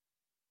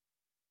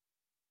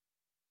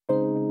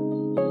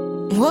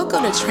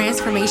Welcome to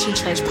Transformation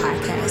Church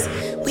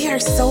Podcast. We are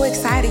so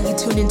excited you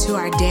tuned into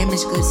our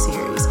Damaged Goods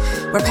series,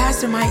 where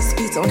Pastor Mike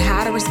speaks on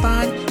how to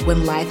respond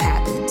when life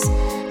happens.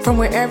 From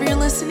wherever you're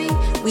listening,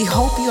 we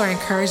hope you are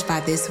encouraged by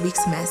this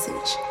week's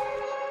message.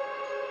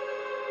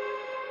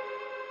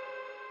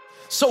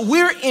 So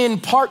we're in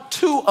part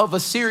 2 of a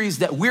series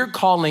that we're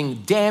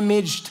calling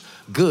Damaged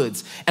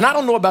Goods. And I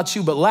don't know about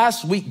you, but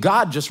last week,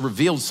 God just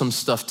revealed some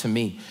stuff to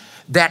me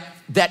that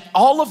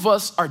all of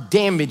us are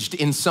damaged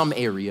in some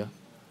area.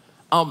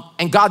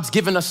 And God's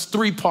given us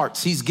 3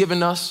 parts. He's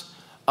given us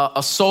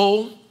a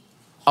soul,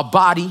 a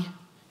body,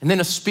 and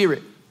then a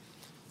spirit.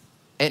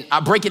 And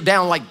I break it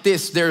down like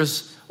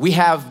this. We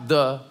have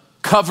the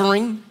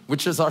covering,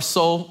 which is our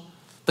soul,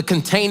 the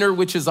container,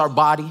 which is our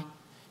body,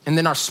 and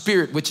then our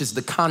spirit, which is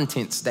the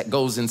contents that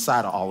goes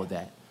inside of all of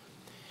that.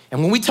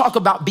 And when we talk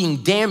about being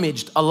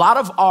damaged, a lot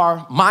of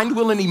our mind,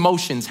 will, and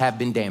emotions have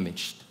been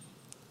damaged.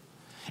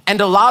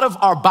 And a lot of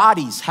our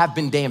bodies have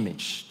been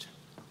damaged.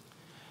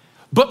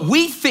 But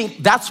we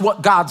think that's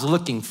what God's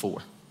looking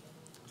for,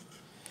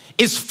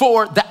 is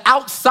for the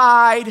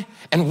outside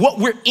and what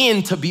we're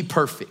in to be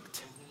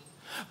perfect.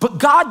 But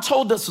God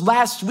told us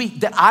last week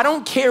that I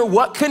don't care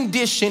what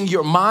condition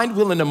your mind,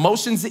 will, and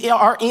emotions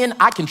are in,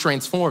 I can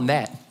transform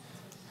that.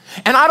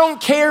 And I don't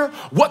care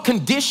what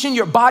condition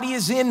your body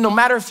is in, no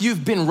matter if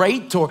you've been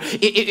raped or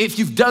if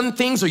you've done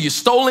things or you've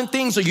stolen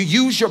things or you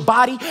use your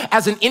body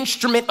as an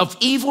instrument of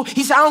evil.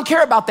 He said, I don't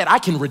care about that. I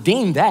can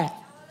redeem that.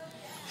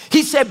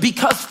 He said,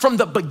 because from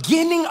the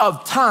beginning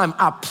of time,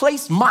 I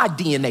placed my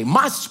DNA,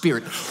 my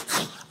spirit,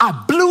 I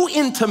blew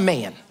into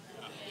man.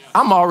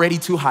 I'm already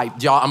too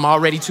hyped, y'all. I'm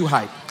already too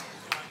hyped.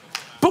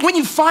 But when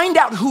you find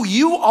out who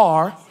you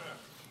are,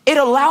 it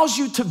allows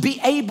you to be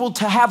able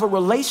to have a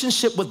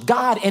relationship with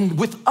God and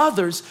with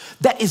others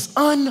that is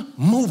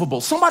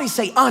unmovable. Somebody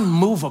say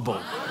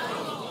unmovable.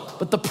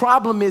 But the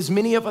problem is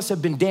many of us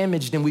have been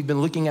damaged and we've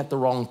been looking at the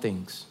wrong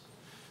things.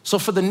 So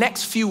for the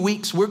next few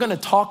weeks, we're gonna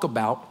talk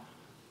about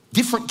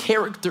different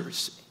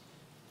characters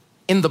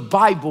in the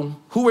Bible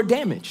who were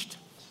damaged.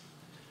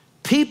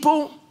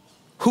 People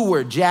who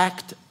were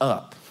jacked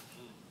up.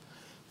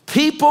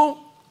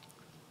 People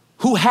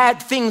who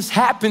had things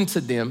happen to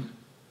them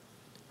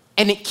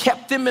and it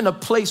kept them in a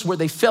place where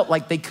they felt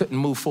like they couldn't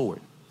move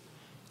forward.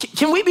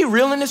 Can we be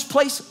real in this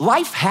place?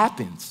 Life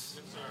happens.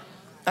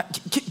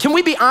 Can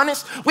we be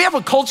honest? We have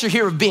a culture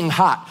here of being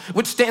hot,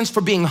 which stands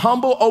for being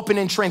humble, open,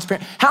 and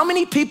transparent. How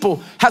many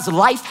people has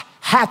life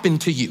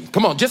happened to you?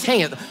 Come on, just hang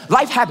it.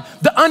 Life happened.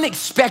 The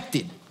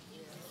unexpected,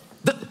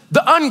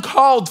 the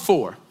uncalled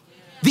for,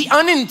 the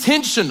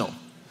unintentional.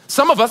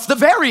 Some of us, the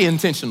very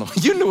intentional.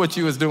 You knew what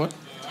you was doing.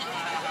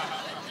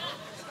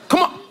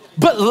 Come on.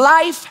 But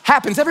life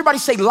happens. Everybody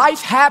say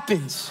life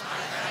happens.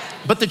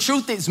 But the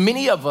truth is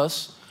many of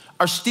us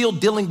are still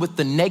dealing with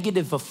the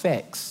negative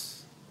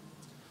effects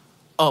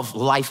of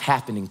life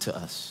happening to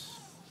us.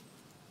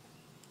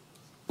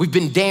 We've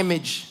been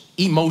damaged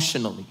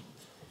emotionally,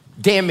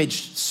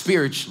 damaged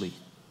spiritually,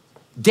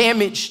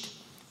 damaged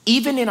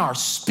even in our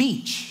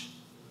speech.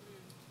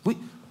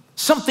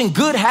 Something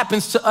good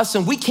happens to us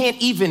and we can't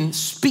even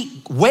speak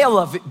well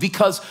of it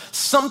because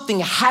something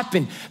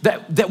happened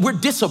that we're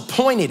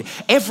disappointed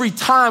every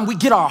time. We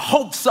get our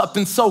hopes up,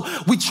 and so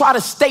we try to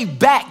stay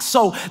back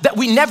so that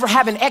we never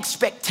have an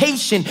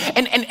expectation,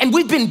 and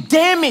we've been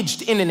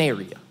damaged in an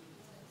area.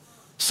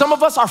 Some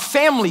of us, our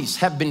families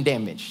have been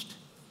damaged.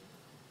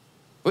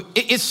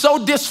 It's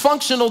so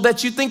dysfunctional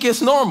that you think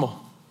it's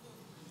normal.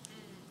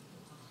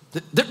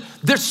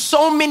 There's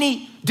so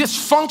many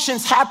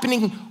dysfunctions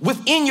happening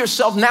within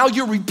yourself. Now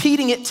you're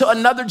repeating it to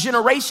another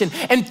generation,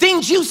 and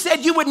things you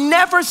said you would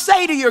never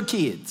say to your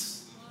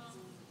kids.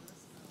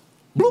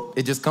 Bloop,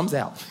 it just comes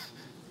out.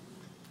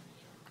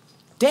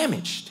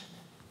 Damaged.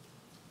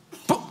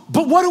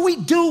 But what do we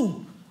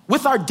do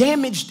with our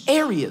damaged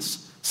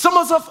areas? Some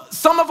of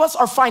us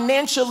are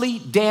financially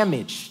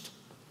damaged.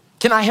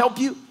 Can I help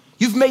you?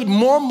 You've made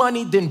more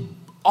money than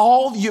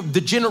all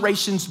the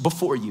generations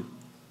before you.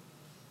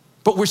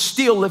 But we're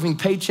still living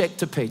paycheck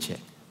to paycheck.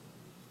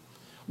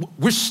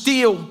 We're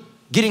still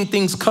getting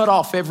things cut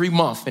off every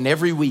month and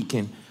every week,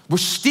 and we're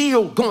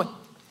still going.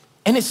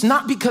 And it's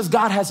not because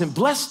God hasn't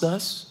blessed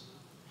us.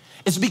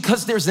 It's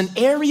because there's an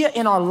area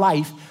in our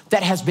life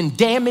that has been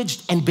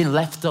damaged and been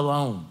left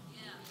alone.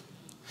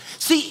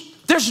 See,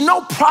 there's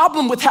no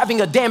problem with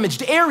having a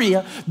damaged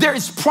area. There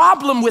is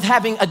problem with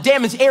having a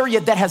damaged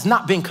area that has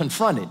not been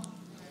confronted.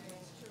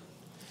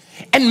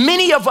 And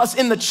many of us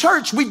in the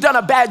church, we've done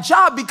a bad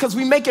job because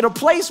we make it a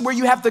place where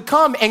you have to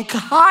come and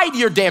hide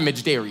your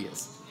damaged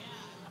areas.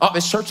 Oh,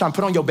 it's church time.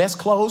 Put on your best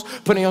clothes,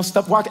 put on your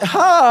stuff, walk.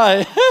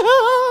 Hi.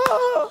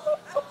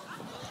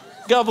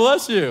 God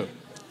bless you.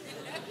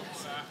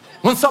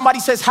 When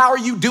somebody says, how are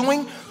you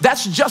doing?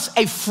 That's just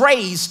a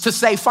phrase to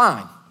say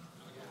fine.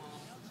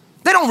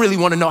 They don't really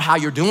want to know how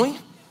you're doing.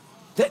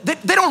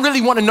 They don't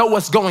really want to know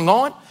what's going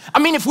on. I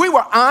mean, if we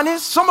were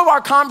honest, some of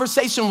our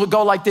conversation would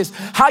go like this.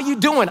 How you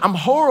doing? I'm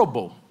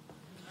horrible.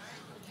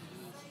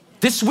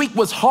 This week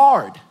was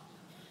hard.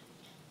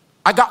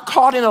 I got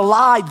caught in a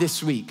lie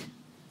this week.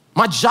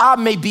 My job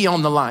may be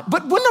on the line.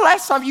 But when the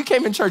last time you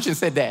came in church and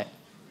said that?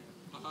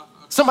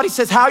 Somebody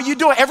says, how are you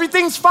doing?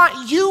 Everything's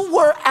fine. You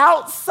were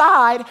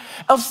outside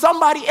of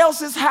somebody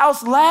else's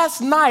house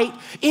last night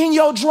in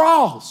your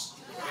drawers.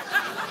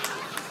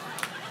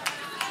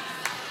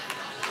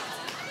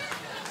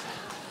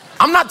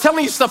 I'm not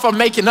telling you stuff I'm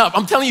making up.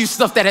 I'm telling you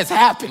stuff that has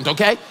happened,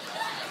 okay?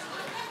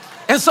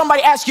 And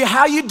somebody asks you,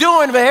 how you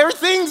doing? But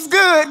everything's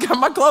good. Got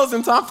my clothes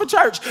in time for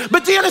church.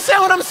 But do you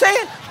understand what I'm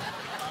saying?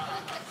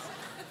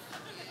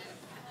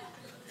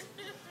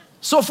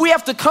 So if we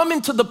have to come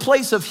into the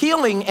place of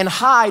healing and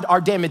hide our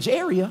damaged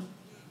area,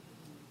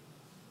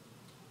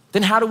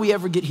 then how do we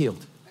ever get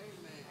healed?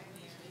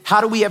 How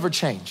do we ever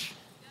change?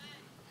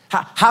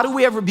 How do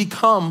we ever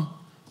become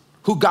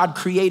who God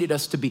created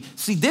us to be?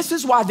 See, this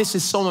is why this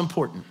is so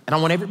important. And I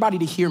want everybody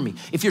to hear me.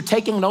 If you're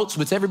taking notes,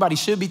 which everybody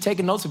should be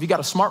taking notes, if you got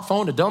a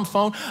smartphone, a dumb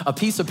phone, a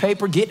piece of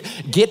paper, get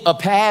a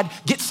pad,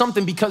 get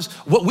something, because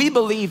what we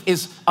believe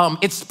is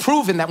it's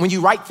proven that when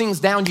you write things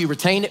down, you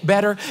retain it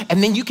better.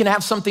 And then you can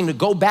have something to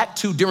go back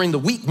to during the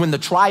week when the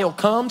trial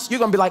comes.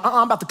 You're gonna be like,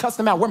 I'm about to cuss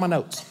them out. Where are my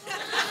notes?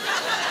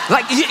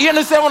 Like, you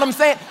understand what I'm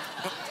saying?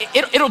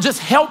 It'll just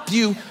help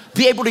you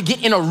be able to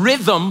get in a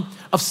rhythm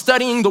of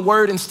studying the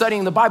word and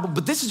studying the Bible.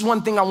 But this is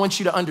one thing I want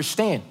you to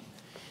understand,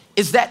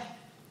 is that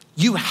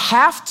you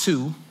have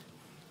to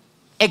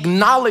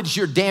acknowledge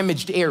your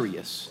damaged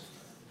areas,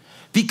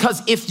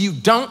 because if you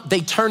don't,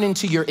 they turn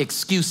into your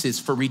excuses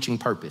for reaching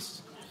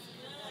purpose.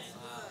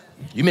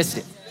 You missed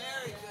it.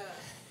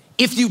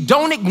 If you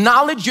don't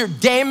acknowledge your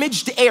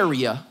damaged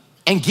area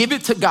and give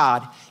it to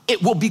God,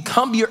 it will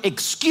become your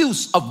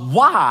excuse of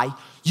why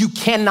you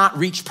cannot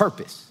reach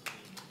purpose.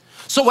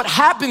 So what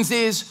happens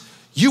is,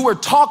 you were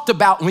talked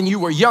about when you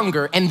were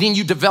younger, and then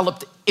you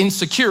developed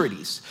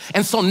insecurities.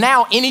 And so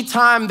now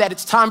anytime that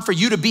it's time for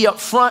you to be up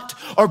front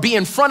or be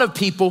in front of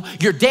people,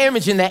 you're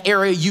damaged in that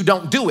area, you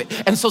don't do it.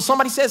 And so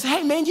somebody says,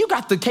 hey man, you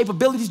got the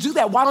capabilities to do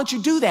that. Why don't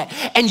you do that?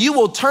 And you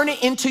will turn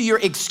it into your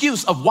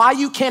excuse of why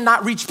you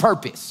cannot reach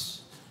purpose.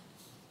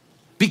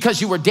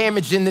 Because you were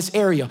damaged in this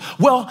area.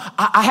 Well,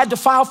 I had to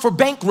file for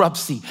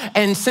bankruptcy.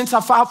 And since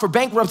I filed for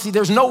bankruptcy,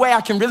 there's no way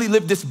I can really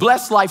live this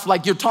blessed life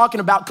like you're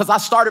talking about, because I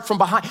started from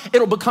behind.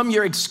 It'll become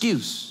your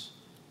excuse.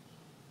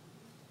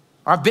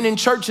 I've been in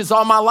churches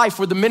all my life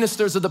where the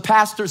ministers or the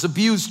pastors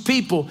abused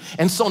people.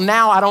 And so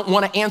now I don't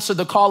want to answer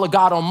the call of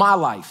God on my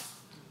life.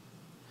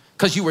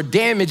 Because you were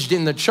damaged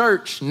in the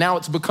church, now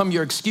it's become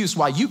your excuse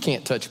why you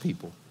can't touch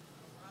people.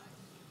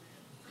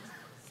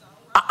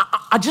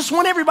 I just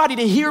want everybody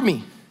to hear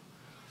me.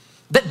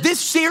 That this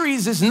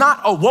series is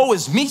not a woe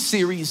is me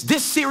series.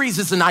 This series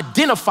is an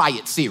identify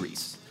it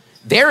series.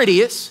 There it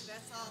is.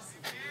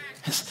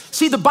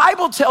 See, the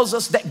Bible tells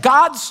us that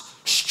God's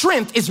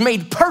strength is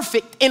made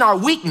perfect in our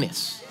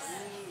weakness.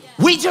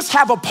 We just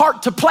have a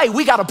part to play.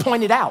 We got to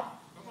point it out.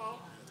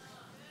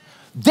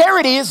 There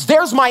it is.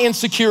 There's my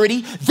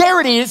insecurity.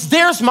 There it is.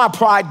 There's my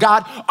pride,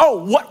 God.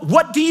 Oh,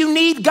 what do you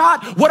need,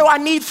 God? What do I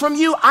need from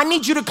you? I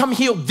need you to come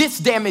heal this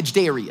damaged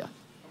area.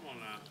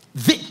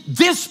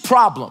 This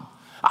problem.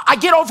 I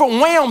get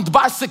overwhelmed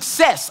by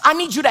success. I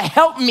need you to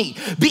help me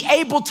be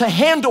able to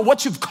handle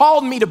what you've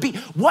called me to be.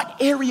 What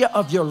area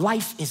of your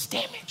life is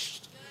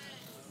damaged?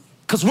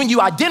 Because when you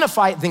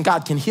identify it, then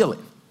God can heal it.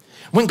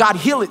 When God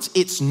heals it,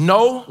 it's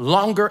no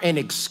longer an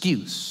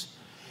excuse.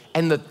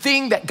 And the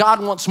thing that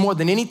God wants more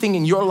than anything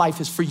in your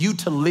life is for you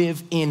to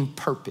live in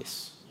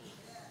purpose.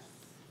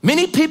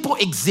 Many people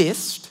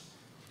exist.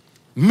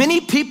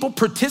 Many people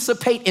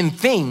participate in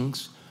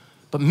things,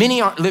 but many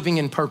aren't living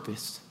in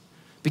purpose.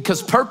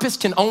 Because purpose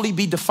can only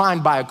be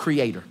defined by a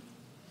creator.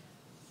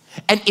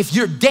 And if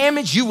you're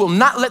damaged, you will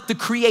not let the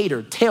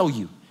creator tell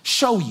you,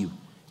 show you,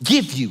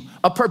 give you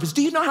a purpose.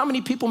 Do you know how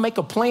many people make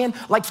a plan?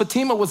 Like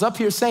Fatima was up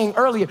here saying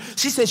earlier,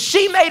 she said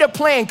she made a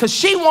plan because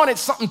she wanted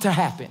something to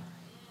happen.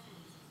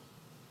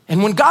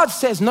 And when God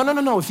says,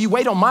 no, if you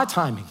wait on my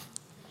timing,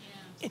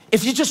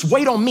 if you just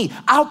wait on me,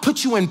 I'll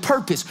put you in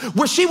purpose.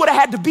 Where she would have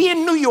had to be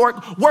in New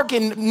York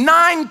working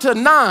 9 to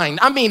 9.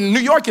 I mean, New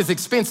York is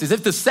expensive.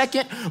 It's the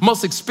second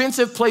most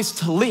expensive place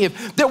to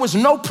live. There was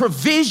no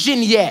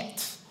provision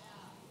yet.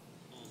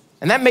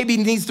 And that maybe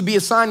needs to be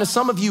a sign to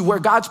some of you where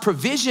God's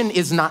provision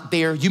is not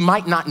there, you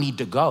might not need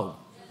to go.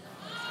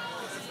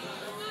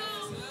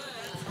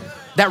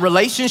 That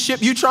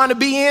relationship you're trying to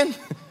be in,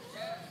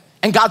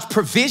 and God's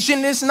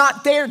provision is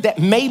not there, that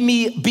may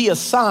be a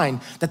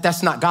sign that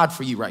that's not God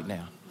for you right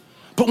now.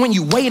 But when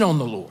you wait on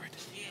the Lord,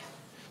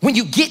 when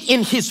you get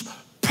in his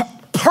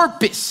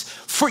purpose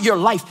for your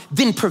life,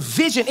 then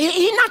provision,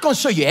 he's not gonna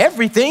show you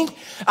everything.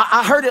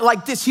 I heard it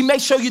like this: he may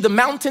show you the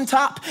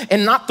mountaintop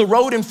and not the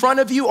road in front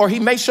of you, or he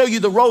may show you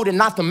the road and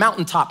not the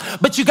mountaintop,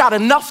 but you got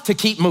enough to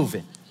keep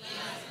moving.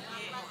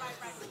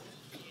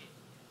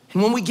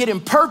 And when we get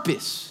in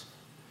purpose,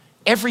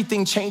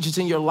 everything changes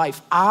in your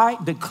life. I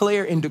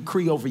declare and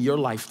decree over your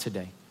life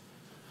today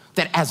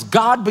that as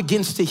God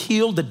begins to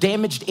heal the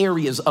damaged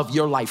areas of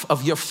your life,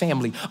 of your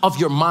family, of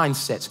your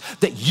mindsets,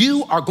 that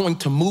you are going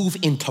to move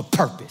into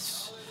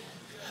purpose.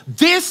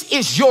 This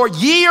is your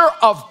year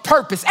of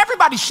purpose.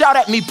 Everybody shout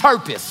at me,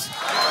 purpose.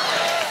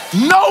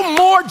 No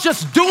more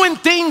just doing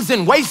things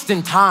and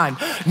wasting time.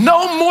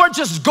 No more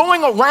just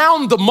going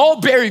around the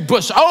mulberry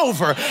bush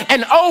over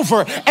and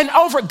over and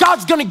over.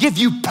 God's gonna give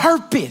you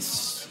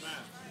purpose.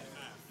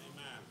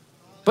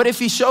 But if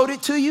he showed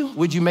it to you,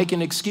 would you make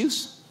an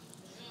excuse?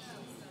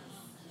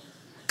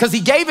 Because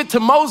he gave it to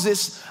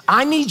Moses.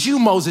 I need you,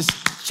 Moses.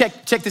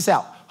 Check this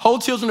out. Whole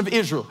children of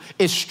Israel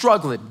is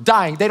struggling,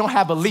 dying. They don't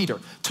have a leader.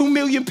 2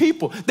 million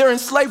people, they're in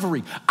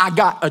slavery. I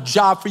got a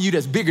job for you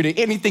that's bigger than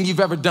anything you've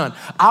ever done.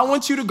 I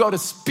want you to go to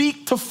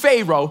speak to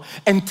Pharaoh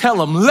and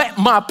tell him, let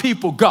my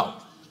people go.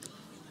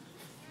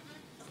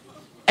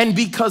 And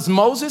because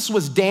Moses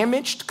was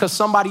damaged because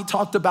somebody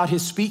talked about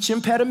his speech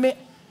impediment,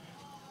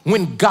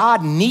 when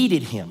God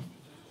needed him,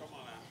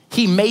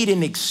 he made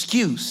an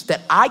excuse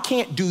that I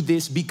can't do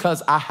this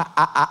because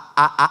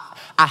I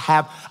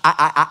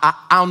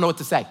don't know what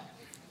to say.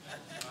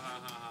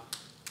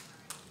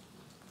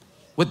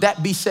 Would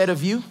that be said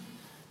of you?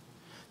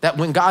 That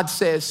when God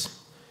says,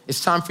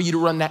 it's time for you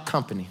to run that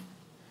company.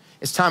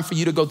 It's time for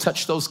you to go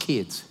touch those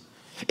kids.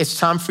 It's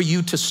time for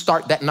you to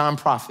start that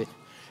nonprofit.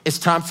 It's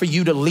time for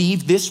you to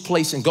leave this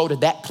place and go to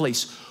that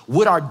place.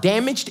 Would our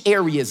damaged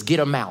areas get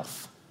a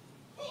mouth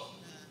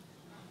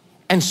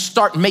and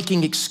start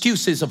making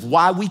excuses of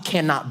why we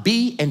cannot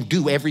be and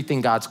do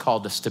everything God's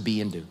called us to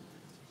be and do?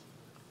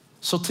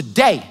 So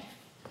today,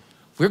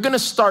 we're gonna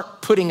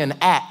start putting an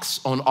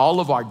axe on all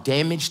of our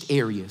damaged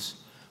areas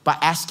by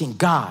asking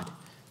God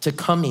to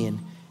come in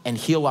and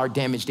heal our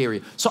damaged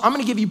area. So I'm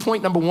gonna give you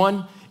point number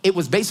one. It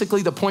was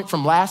basically the point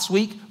from last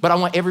week, but I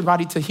want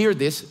everybody to hear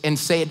this and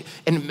say it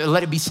and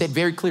let it be said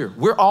very clear.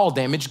 We're all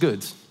damaged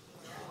goods.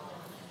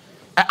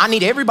 I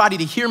need everybody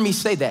to hear me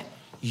say that.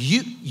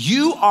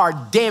 You are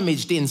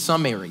damaged in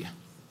some area.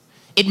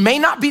 It may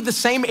not be the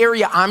same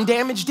area I'm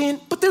damaged in,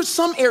 but there's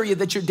some area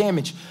that you're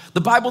damaged.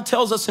 The Bible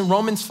tells us in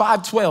Romans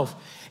 5:12,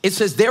 it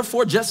says,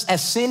 therefore, just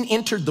as sin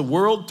entered the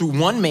world through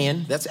one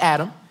man, that's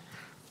Adam,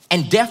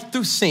 and death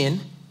through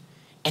sin,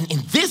 and in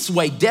this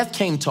way, death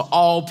came to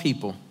all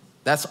people.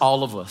 That's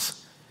all of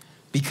us,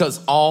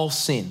 because all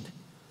sinned.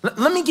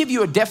 Let me give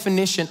you a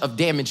definition of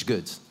damaged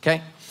goods,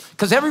 okay?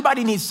 Because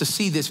everybody needs to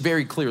see this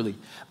very clearly.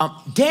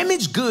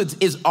 Damaged goods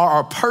are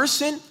a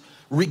person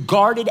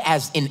regarded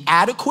as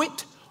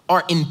inadequate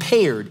or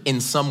impaired in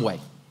some way.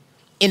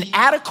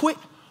 Inadequate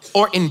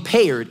or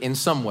impaired in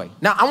some way.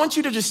 Now, I want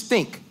you to just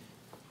think,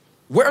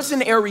 where's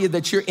an area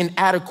that you're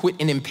inadequate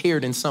and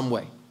impaired in some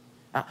way?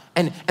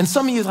 And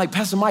some of you are like,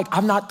 Pastor Mike,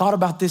 I've not thought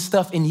about this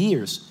stuff in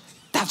years.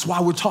 That's why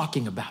we're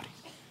talking about it.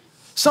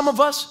 Some of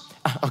us,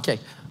 okay,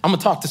 I'm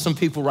gonna talk to some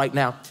people right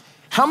now.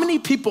 How many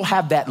people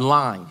have that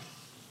line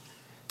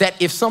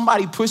that if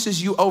somebody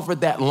pushes you over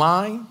that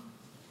line,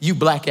 you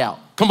black out?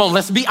 Come on,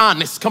 let's be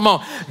honest. Come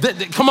on,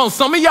 come on.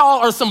 Some of y'all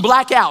are some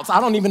blackouts.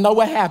 I don't even know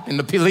what happened.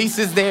 The police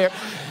is there.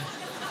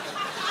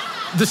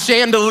 The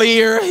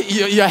chandelier,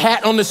 your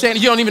hat on the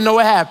chandelier, you don't even know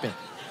what happened.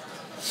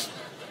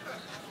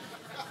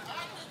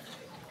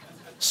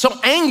 So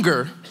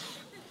anger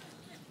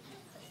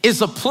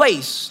is a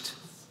place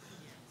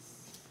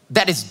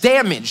that is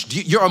damaged.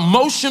 Your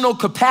emotional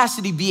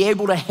capacity to be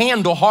able to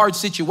handle hard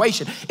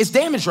situation is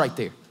damaged right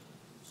there.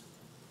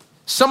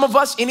 Some of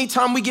us,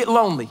 anytime we get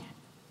lonely,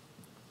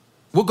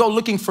 we'll go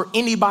looking for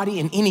anybody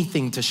and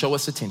anything to show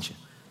us attention.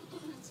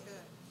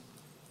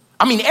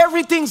 I mean,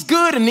 everything's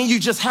good, and then you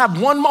just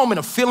have one moment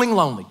of feeling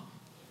lonely.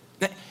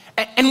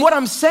 And what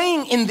I'm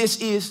saying in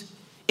this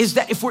is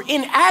that if we're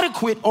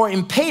inadequate or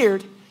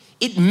impaired,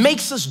 it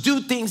makes us do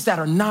things that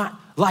are not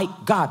like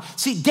God.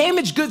 See,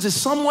 damaged goods is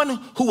someone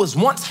who was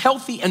once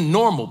healthy and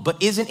normal,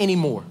 but isn't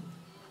anymore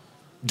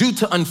due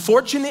to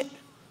unfortunate,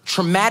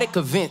 traumatic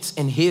events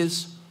in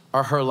his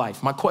or her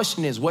life. My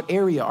question is, what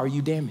area are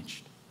you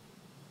damaged?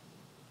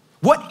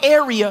 What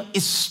area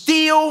is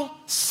still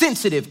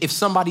sensitive if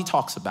somebody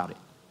talks about it?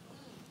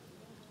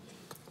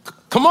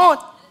 Come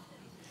on.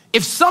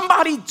 If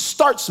somebody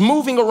starts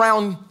moving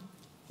around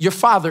your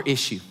father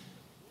issue,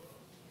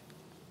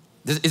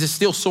 is it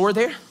still sore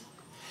there?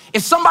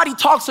 If somebody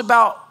talks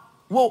about,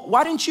 well,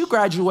 why didn't you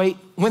graduate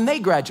when they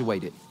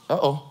graduated?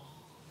 Uh-oh.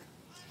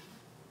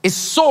 It's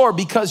sore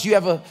because you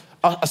have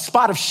a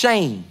spot of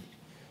shame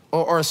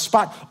or a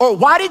spot, or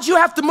why did you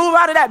have to move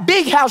out of that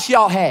big house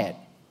y'all had?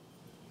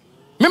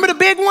 Remember the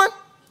big one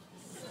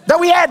that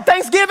we had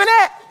Thanksgiving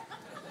at?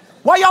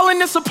 Why y'all in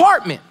this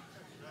apartment?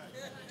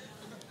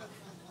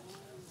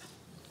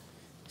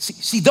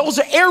 See, those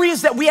are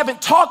areas that we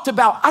haven't talked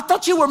about. I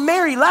thought you were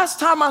married. Last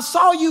time I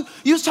saw you,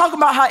 you was talking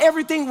about how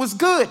everything was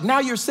good. Now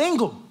you're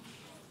single.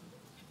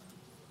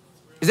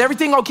 Is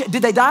everything okay?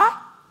 Did they die?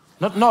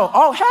 No.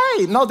 Oh,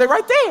 hey, no, they're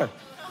right there.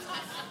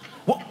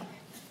 Well,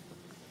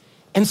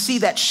 and see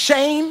that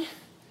shame,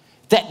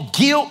 that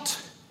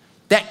guilt,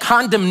 that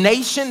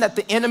condemnation that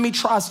the enemy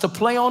tries to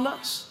play on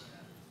us.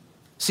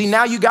 See,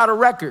 now you got a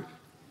record,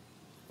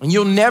 and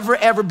you'll never,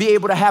 ever be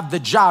able to have the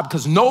job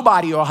because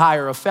nobody will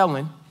hire a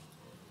felon.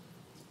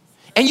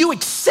 And you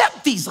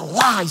accept these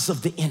lies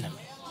of the enemy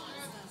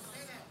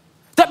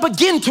that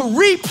begin to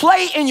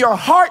replay in your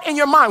heart and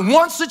your mind.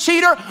 Once a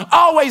cheater,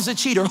 always a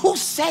cheater. Who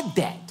said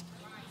that?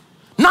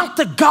 not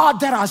the God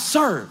that I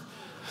serve.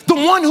 The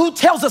one who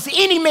tells us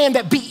any man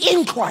that be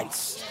in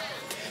Christ,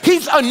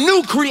 he's a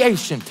new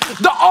creation.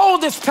 The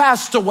old is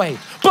passed away.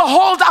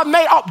 Behold, I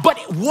made all. But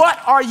what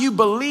are you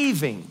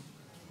believing?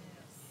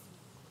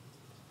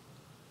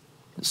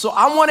 So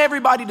I want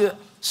everybody to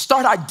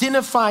start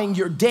identifying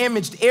your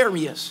damaged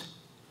areas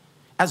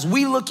as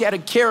we look at a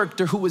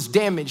character who was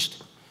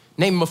damaged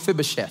named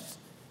Mephibosheth.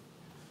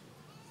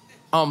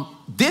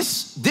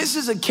 This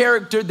is a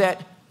character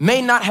that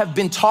may not have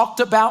been talked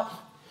about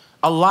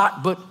a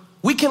lot, but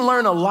we can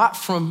learn a lot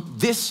from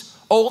this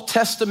Old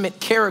Testament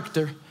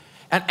character.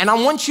 And I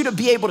want you to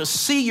be able to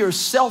see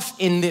yourself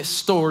in this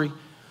story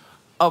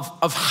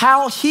of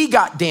how he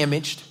got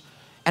damaged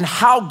and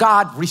how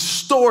God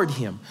restored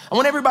him. I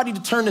want everybody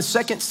to turn to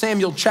 2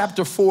 Samuel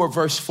chapter 4,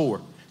 verse 4.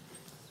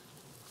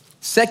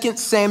 2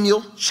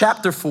 Samuel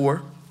chapter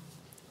 4,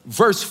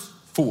 verse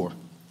 4.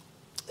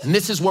 And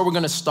this is where we're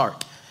gonna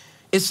start.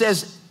 It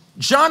says,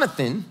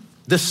 Jonathan,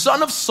 the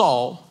son of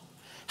Saul,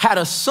 had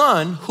a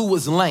son who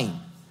was lame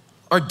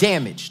or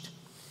damaged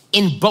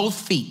in both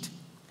feet.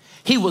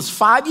 He was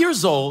 5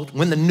 years old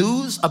when the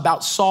news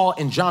about Saul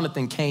and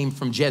Jonathan came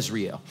from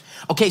Jezreel.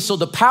 Okay, so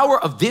the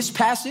power of this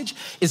passage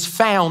is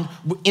found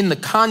in the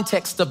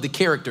context of the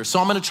character. So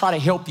I'm gonna try to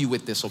help you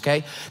with this,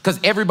 okay? Because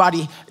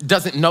everybody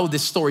doesn't know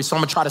this story, so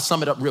I'm gonna try to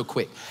sum it up real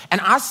quick.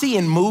 And I see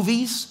in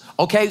movies,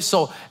 okay,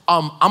 so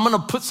I'm gonna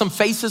put some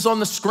faces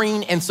on the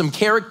screen and some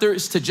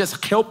characters to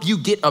just help you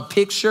get a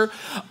picture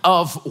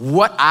of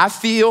what I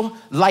feel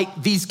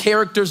like these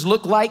characters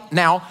look like.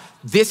 Now,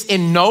 this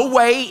in no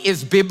way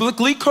is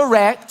biblically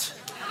correct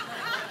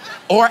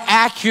or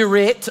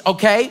accurate,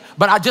 okay?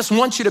 But I just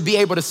want you to be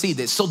able to see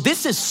this. So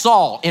this is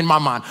Saul in my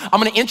mind. I'm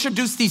gonna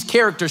introduce these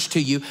characters to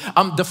you.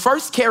 The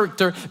first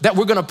character that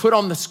we're gonna put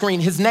on the screen,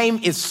 his name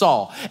is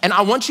Saul. And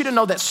I want you to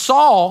know that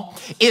Saul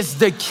is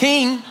the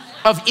king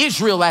of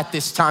Israel at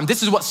this time.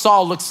 This is what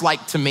Saul looks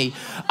like to me.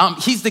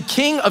 He's the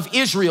king of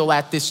Israel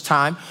at this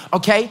time,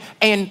 okay?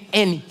 And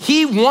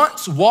he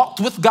once walked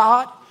with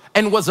God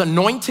and was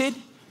anointed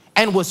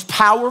and was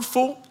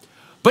powerful,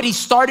 but he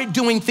started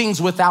doing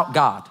things without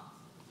God.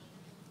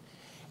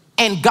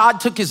 And God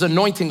took his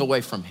anointing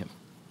away from him.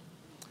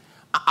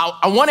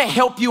 I wanna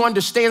help you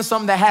understand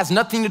something that has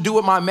nothing to do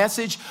with my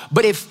message,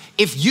 but if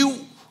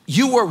you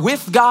were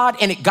with God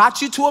and it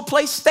got you to a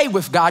place, stay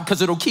with God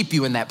because it'll keep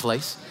you in that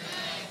place.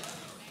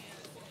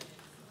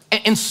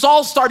 And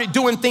Saul started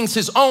doing things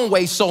his own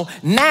way. So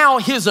now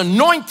his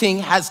anointing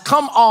has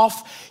come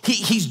off.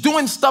 He's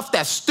doing stuff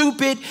that's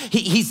stupid.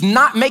 He's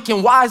not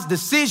making wise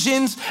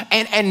decisions.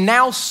 And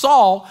now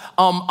Saul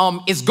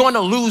is going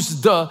to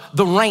lose the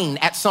reign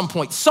at some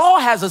point.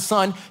 Saul has a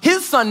son.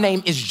 His son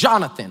name is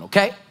Jonathan,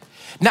 okay?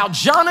 Now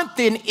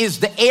Jonathan is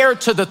the heir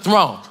to the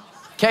throne,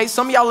 okay?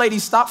 Some of y'all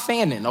ladies stop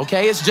fanning,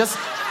 okay? It's just,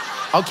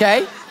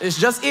 okay? It's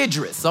just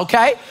Idris,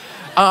 okay?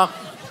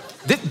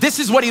 This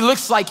is what he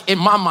looks like in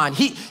my mind.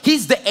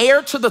 He's the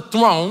heir to the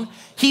throne.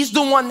 He's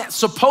the one that's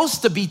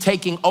supposed to be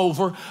taking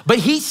over, but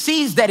he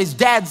sees that his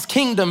dad's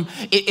kingdom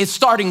is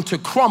starting to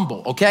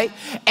crumble, okay?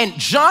 And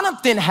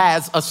Jonathan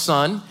has a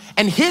son,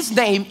 and his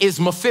name is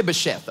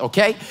Mephibosheth,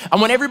 okay? I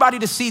want everybody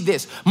to see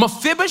this.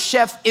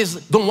 Mephibosheth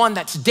is the one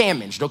that's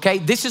damaged, okay?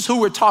 This is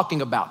who we're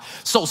talking about.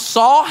 So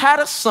Saul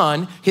had a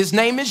son, his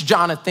name is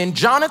Jonathan.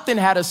 Jonathan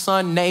had a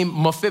son named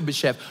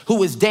Mephibosheth who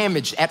was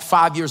damaged at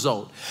 5 years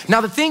old.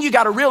 Now the thing you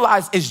gotta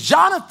realize is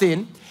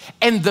Jonathan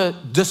and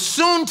the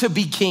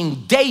soon-to-be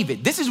king,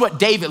 David. This is what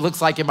David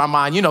looks like in my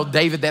mind. You know,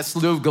 David that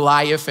slew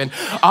Goliath and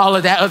all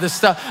of that other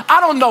stuff.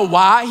 I don't know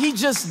why. He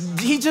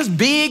just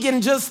big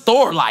and just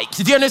Thor-like.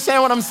 Do you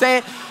understand what I'm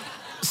saying?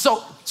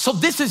 So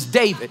this is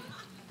David.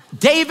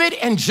 David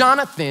and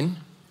Jonathan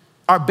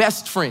are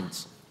best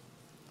friends.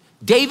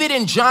 David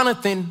and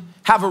Jonathan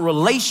have a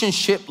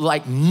relationship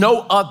like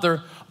no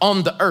other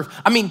on the earth.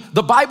 I mean,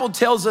 the Bible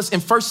tells us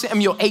in 1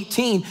 Samuel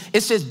 18, it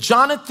says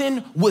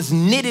Jonathan was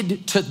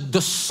knitted to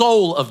the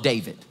soul of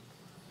David.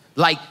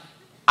 Like,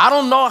 I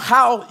don't know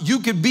how you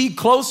could be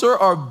closer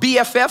or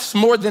BFFs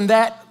more than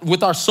that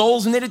with our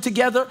souls knitted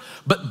together,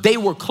 but they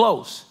were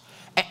close.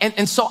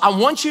 And so I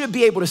want you to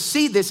be able to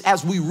see this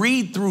as we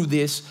read through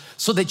this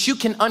so that you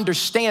can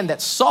understand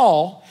that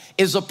Saul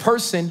is a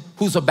person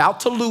who's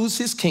about to lose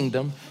his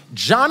kingdom.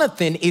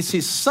 Jonathan is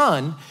his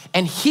son,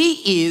 and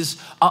he is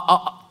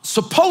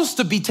supposed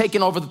to be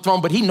taking over the throne,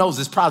 but he knows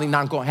it's probably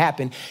not going to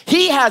happen.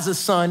 He has a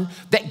son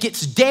that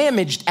gets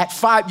damaged at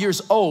 5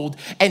 years old,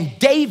 and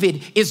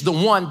David is the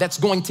one that's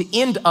going to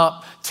end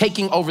up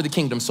taking over the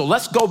kingdom. So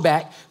let's go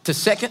back to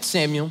 2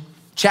 Samuel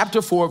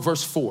chapter 4,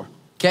 verse 4,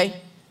 okay?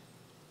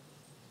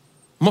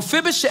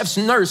 Mephibosheth's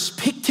nurse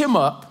picked him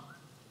up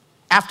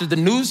after the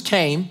news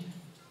came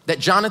that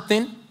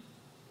Jonathan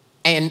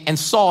and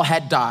Saul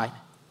had died,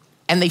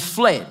 and they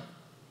fled.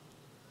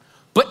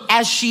 But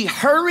as she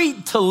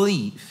hurried to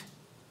leave,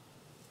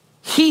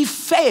 he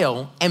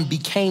fell and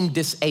became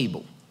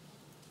disabled.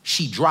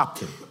 She dropped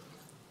him.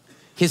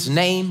 His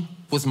name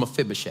was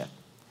Mephibosheth.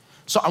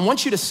 So I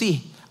want you to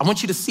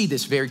see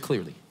this very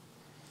clearly.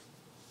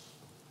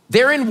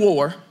 They're in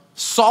war,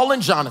 Saul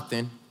and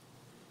Jonathan,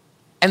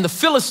 and the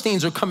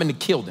Philistines are coming to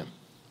kill them,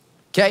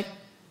 okay?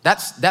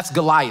 That's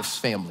Goliath's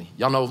family.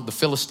 Y'all know the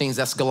Philistines,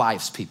 that's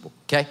Goliath's people,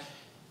 okay?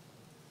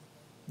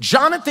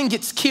 Jonathan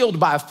gets killed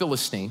by a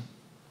Philistine,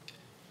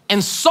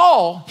 and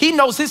Saul, he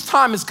knows his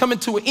time is coming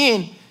to an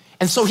end,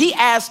 and so he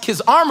asked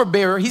his armor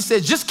bearer, he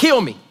says, just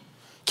kill me.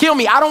 Kill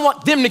me. I don't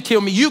want them to kill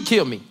me. You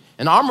kill me.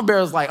 And the armor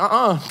bearer's like,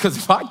 because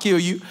if I kill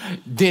you,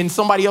 then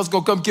somebody else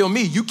gonna come kill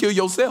me. You kill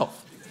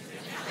yourself.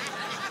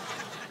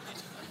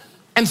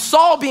 And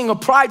Saul, being a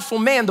prideful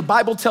man, the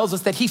Bible tells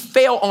us that he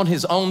fell on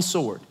his own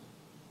sword,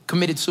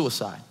 committed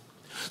suicide.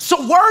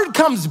 So word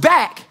comes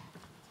back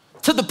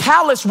to the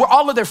palace where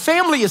all of their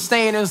family is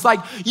staying, and it's like,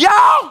 yo,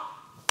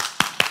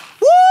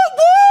 whoop,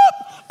 whoop,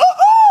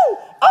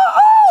 uh-oh,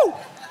 uh-oh.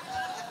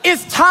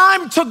 It's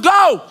time to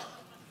go.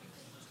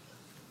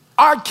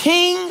 Our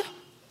king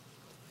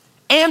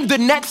and the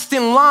next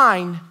in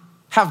line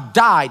have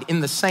died in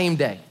the same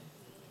day.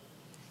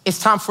 It's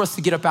time for us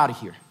to get up out of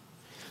here.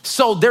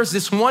 So there's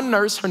this one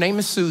nurse, her name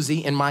is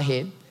Susie, in my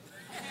head.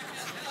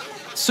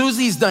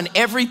 Susie's done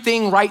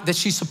everything right that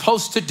she's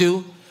supposed to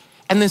do.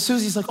 And then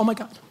Susie's like, oh my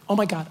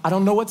God, I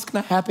don't know what's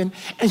gonna happen.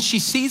 And she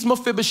sees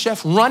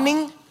Mephibosheth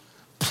running,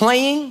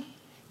 playing,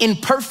 in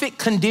perfect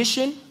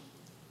condition.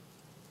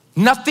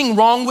 Nothing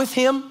wrong with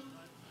him.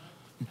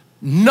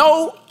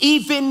 No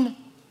even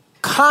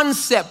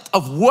concept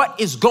of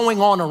what is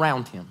going on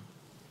around him.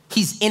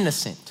 He's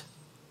innocent.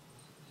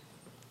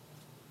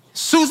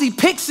 Susie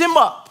picks him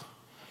up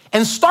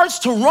and starts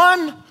to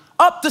run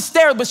up the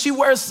stairs, but she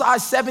wears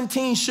size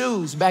 17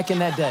 shoes back in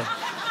that day.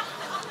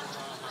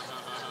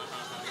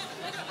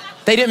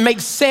 They didn't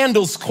make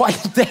sandals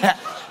quite that.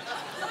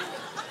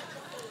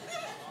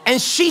 And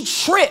she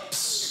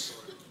trips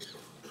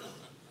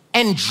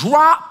and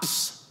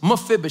drops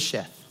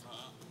Mephibosheth.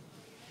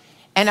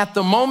 And at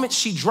the moment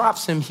she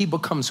drops him, he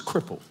becomes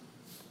crippled.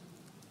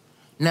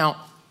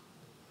 Now,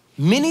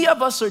 many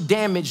of us are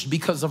damaged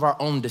because of our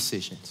own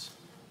decisions.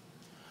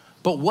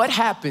 But what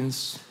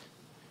happens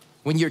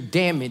when you're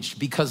damaged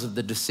because of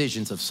the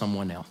decisions of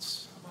someone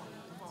else?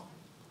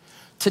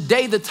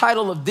 Today, the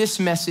title of this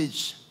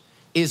message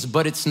is,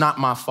 But It's Not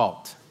My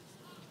Fault.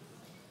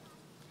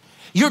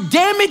 You're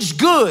damaged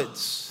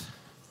goods,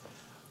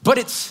 but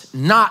it's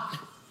not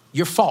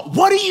your fault.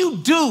 What do you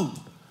do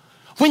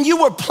when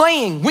you were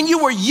playing, when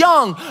you were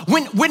young,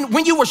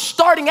 when you were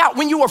starting out,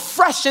 when you were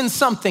fresh in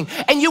something,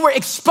 and you were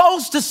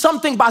exposed to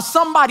something by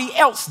somebody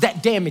else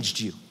that damaged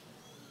you?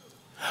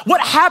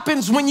 What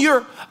happens when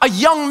you're a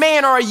young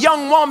man or a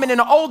young woman and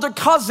an older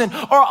cousin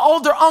or an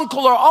older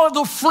uncle or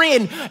older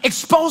friend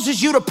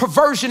exposes you to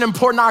perversion and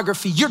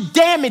pornography? You're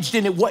damaged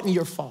and it wasn't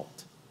your fault.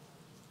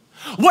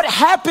 What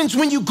happens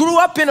when you grew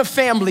up in a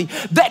family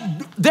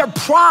that their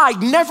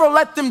pride never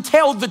let them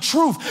tell the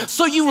truth,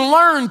 so you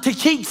learn to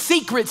keep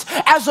secrets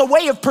as a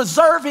way of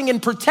preserving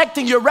and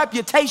protecting your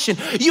reputation?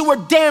 You were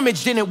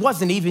damaged and it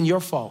wasn't even your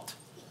fault.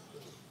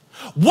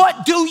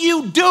 What do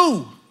you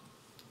do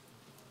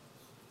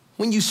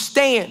when you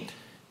stand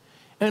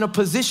in a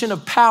position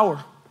of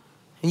power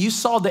and you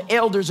saw the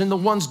elders and the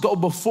ones go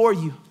before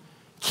you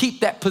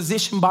keep that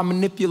position by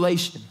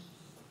manipulation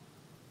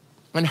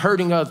and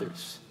hurting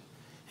others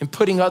and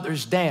putting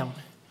others down,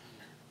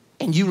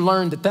 and you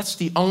learn that that's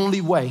the only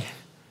way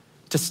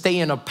to stay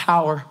in a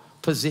power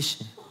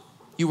position?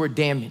 You were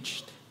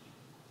damaged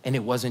and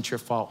it wasn't your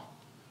fault.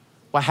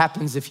 What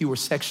happens if you were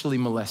sexually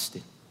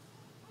molested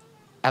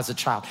as a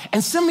child?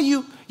 And some of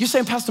you, you're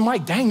saying, Pastor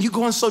Mike, dang, you're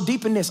going so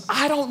deep in this.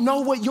 I don't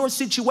know what your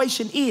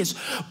situation is,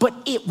 but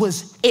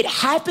it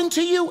happened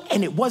to you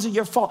and it wasn't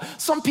your fault.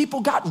 Some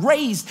people got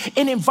raised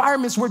in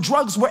environments where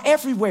drugs were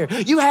everywhere.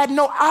 You had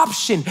no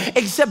option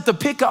except to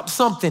pick up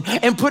something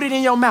and put it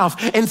in your mouth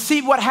and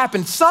see what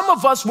happened. Some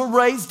of us were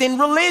raised in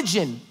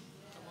religion.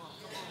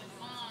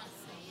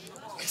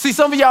 See,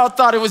 some of y'all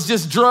thought it was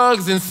just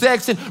drugs and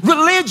sex and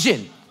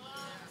religion.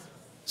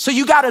 So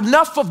you got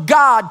enough of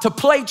God to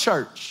play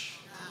church,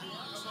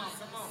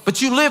 but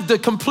you lived a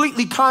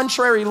completely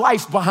contrary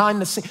life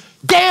behind the scenes,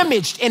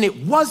 damaged, and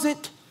it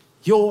wasn't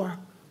your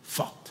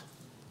fault.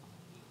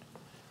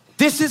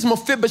 This is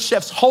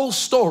Mephibosheth's whole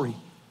story,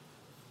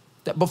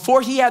 that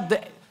before he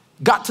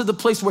got to the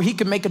place where he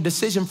could make a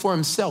decision for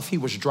himself, he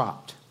was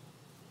dropped.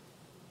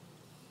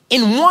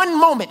 In one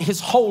moment,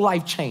 his whole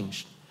life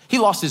changed. He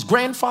lost his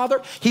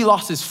grandfather, he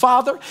lost his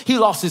father, he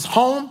lost his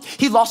home,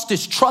 he lost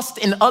his trust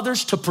in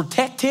others to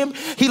protect him,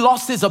 he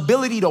lost his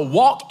ability to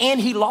walk, and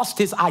he lost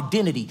his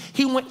identity.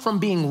 He went from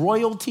being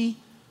royalty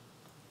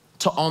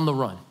to on the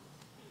run.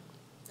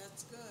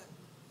 That's good.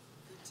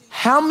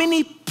 How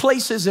many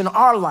places in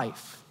our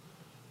life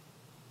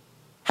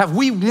have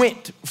we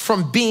went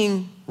from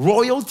being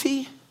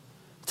royalty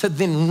to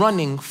then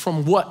running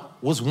from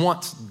what was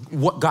once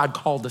what God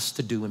called us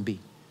to do and be?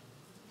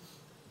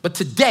 But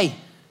today,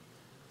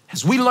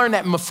 as we learn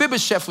that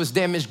Mephibosheth was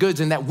damaged goods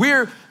and that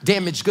we're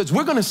damaged goods,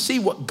 we're gonna see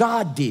what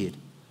God did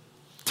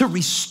to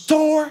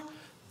restore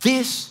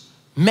this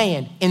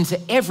man into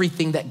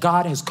everything that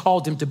God has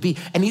called him to be.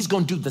 And he's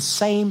gonna do the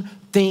same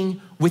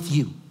thing with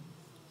you.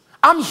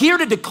 I'm here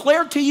to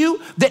declare to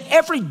you that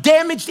every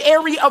damaged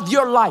area of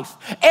your life,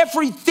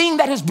 everything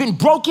that has been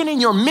broken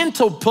in your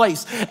mental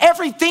place,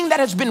 everything that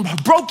has been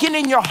broken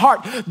in your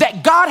heart,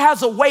 that God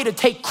has a way to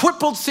take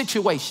crippled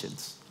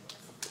situations,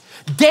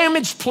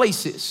 damaged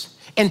places,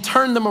 and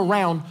turn them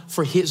around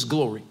for his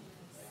glory.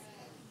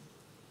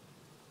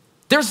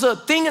 There's a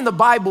thing in the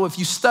Bible, if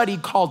you study,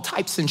 called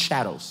types and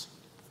shadows.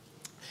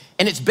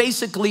 And it's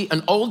basically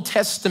an Old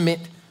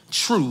Testament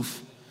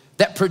truth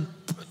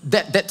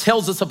that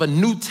tells us of a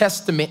New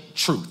Testament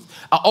truth,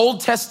 an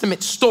Old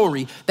Testament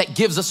story that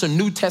gives us a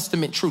New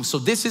Testament truth. So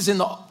this is in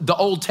the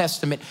Old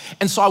Testament.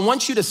 And so I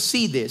want you to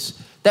see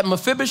this, that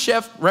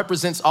Mephibosheth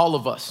represents all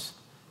of us,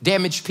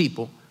 damaged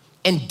people.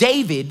 And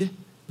David,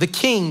 the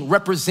king,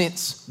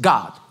 represents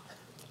God.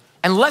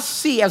 And let's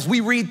see as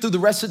we read through the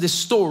rest of this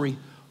story,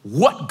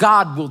 what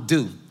God will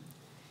do.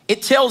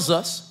 It tells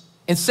us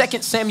in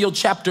 2 Samuel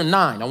chapter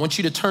 9, I want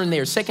you to turn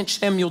there, 2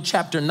 Samuel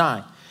chapter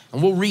 9.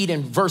 And we'll read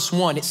in verse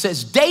 1. It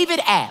says, David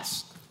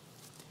asked,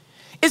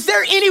 is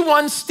there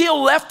anyone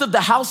still left of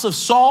the house of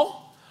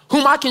Saul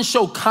whom I can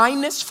show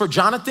kindness for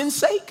Jonathan's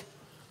sake?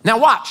 Now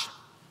watch.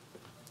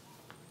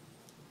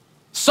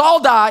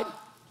 Saul died.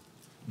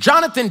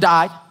 Jonathan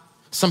died.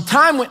 Some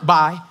time went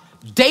by.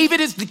 David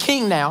is the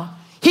king now.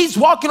 He's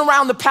walking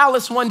around the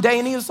palace one day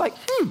and he was like,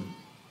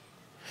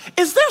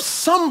 is there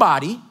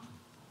somebody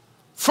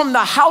from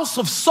the house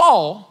of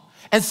Saul?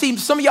 And see,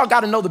 some of y'all got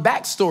to know the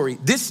backstory.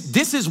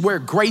 This is where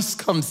grace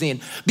comes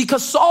in,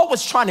 because Saul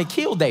was trying to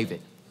kill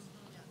David.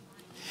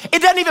 It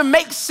doesn't even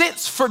make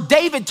sense for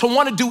David to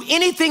want to do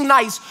anything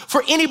nice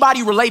for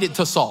anybody related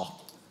to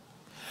Saul,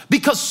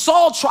 because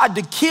Saul tried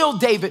to kill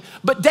David,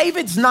 but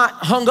David's not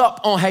hung up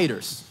on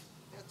haters.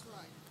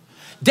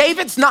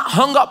 David's not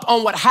hung up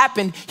on what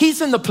happened.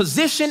 He's in the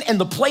position and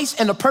the place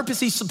and the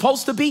purpose he's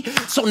supposed to be.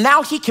 So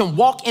now he can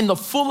walk in the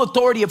full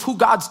authority of who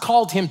God's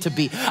called him to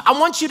be. I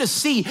want you to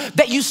see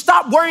that you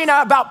stop worrying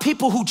about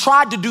people who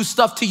tried to do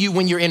stuff to you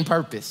when you're in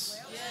purpose.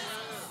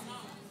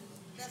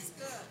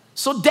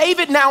 So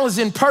David now is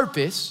in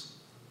purpose,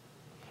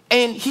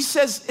 and he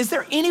says, is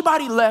there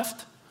anybody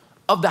left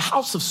of the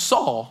house of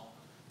Saul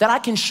that I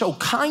can show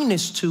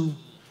kindness to,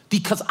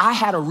 because I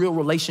had a real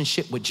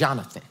relationship with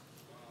Jonathan?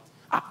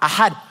 I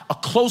had a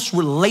close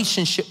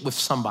relationship with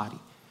somebody.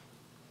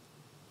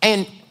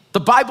 And the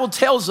Bible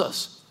tells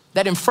us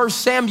that in 1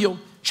 Samuel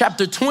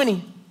chapter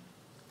 20,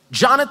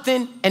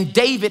 Jonathan and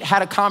David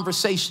had a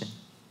conversation.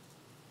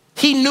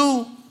 He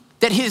knew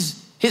that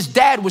his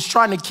dad was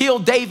trying to kill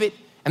David,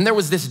 and there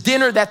was this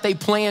dinner that they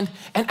planned.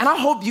 And I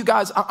hope you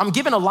guys, I'm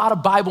giving a lot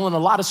of Bible and a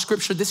lot of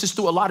scripture. This is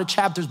through a lot of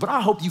chapters, but I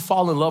hope you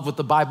fall in love with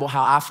the Bible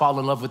how I fall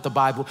in love with the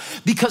Bible.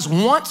 Because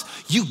once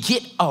you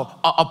get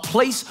a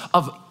place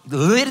of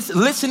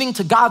listening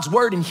to God's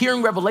word and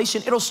hearing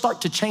revelation, it'll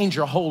start to change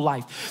your whole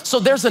life. So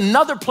there's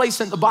another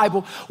place in the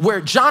Bible where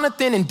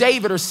Jonathan and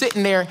David are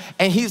sitting there,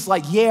 and he's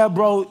like, yeah,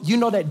 bro, you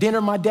know that dinner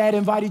my dad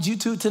invited you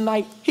to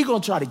tonight? He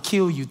gonna try to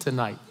kill you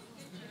tonight.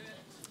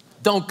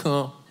 Don't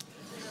come.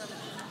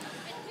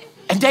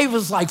 And David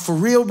was like, for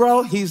real,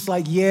 bro? He's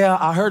like, yeah,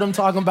 I heard him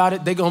talking about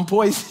it. They're gonna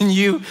poison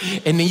you,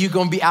 and then you're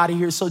gonna be out of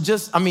here. So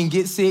just,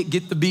 get sick,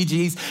 get the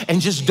BGs,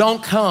 and just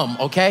don't come,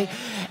 okay?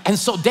 And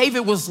so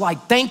David was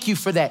like, thank you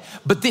for that.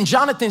 But then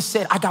Jonathan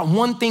said, I got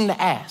one thing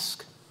to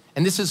ask.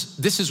 And this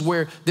is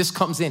where this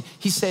comes in.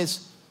 He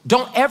says,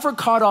 don't ever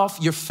cut off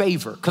your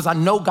favor, because I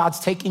know God's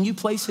taking you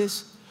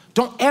places.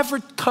 Don't ever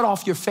cut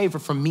off your favor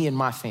from me and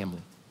my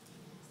family.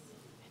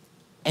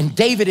 And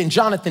David and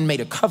Jonathan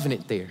made a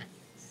covenant there.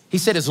 He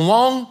said, as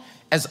long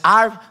as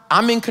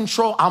I'm in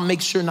control, I'll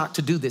make sure not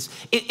to do this.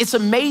 It's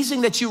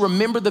amazing that you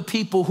remember the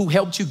people who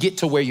helped you get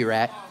to where you're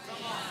at.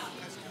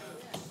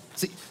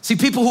 See,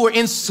 people who are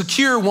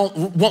insecure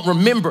won't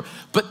remember.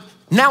 But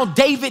now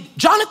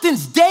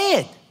Jonathan's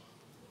dead.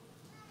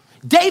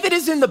 David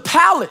is in the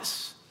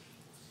palace.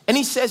 And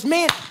he says,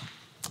 man,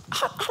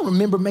 I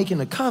remember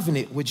making a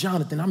covenant with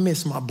Jonathan. I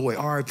miss my boy,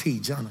 R.I.P.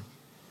 Jonathan,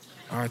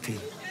 R.I.P.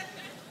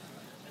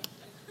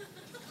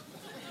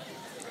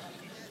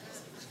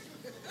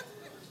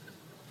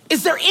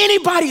 Is there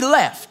anybody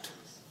left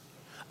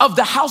of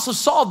the house of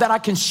Saul that I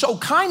can show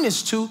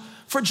kindness to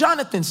for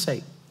Jonathan's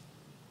sake?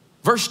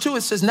 Verse 2,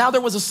 it says, now there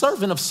was a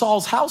servant of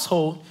Saul's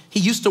household. He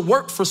used to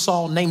work for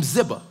Saul, named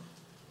Ziba.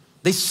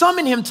 They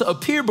summoned him to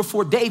appear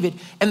before David,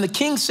 and the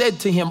king said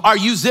to him, are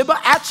you Ziba?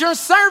 At your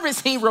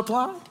service, he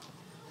replied.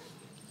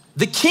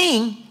 The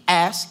king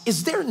asked,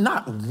 is there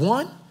not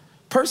one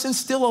person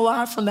still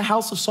alive from the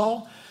house of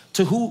Saul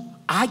to whom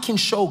I can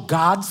show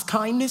God's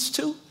kindness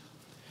to?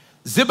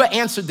 Ziba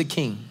answered the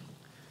king,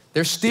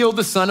 there's still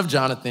the son of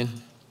Jonathan.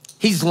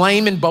 He's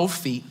lame in both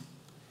feet.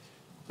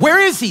 Where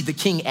is he? The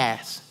king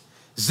asked.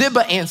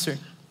 Ziba answered,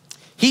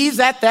 he's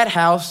at that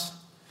house,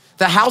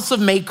 the house of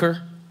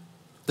Maker,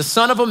 the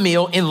son of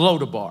Emil in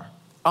Lodabar.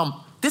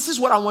 This is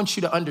what I want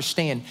you to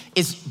understand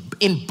is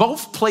in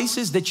both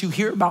places that you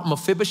hear about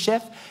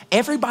Mephibosheth,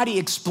 everybody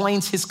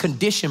explains his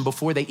condition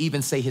before they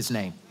even say his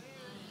name.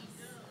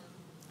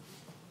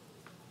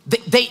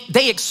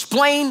 They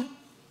explain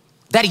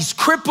that he's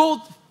crippled,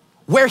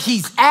 where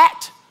he's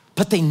at,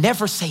 but they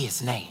never say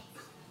his name.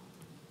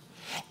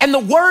 And the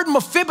word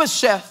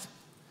Mephibosheth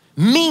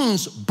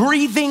means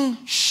breathing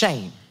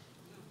shame.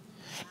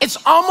 It's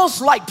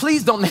almost like,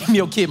 please don't name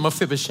your kid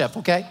Mephibosheth,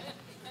 okay?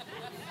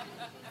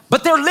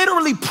 But they're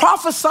literally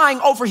prophesying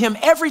over him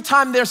every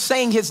time they're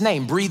saying his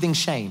name, breathing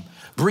shame,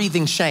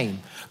 breathing shame,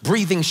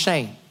 breathing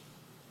shame.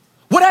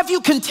 What have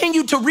you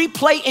continued to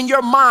replay in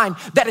your mind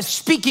that is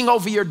speaking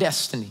over your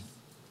destiny?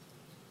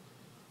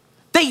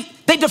 They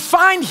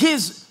define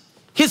his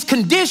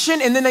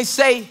condition, and then they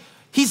say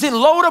he's in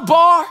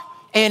Lodabar,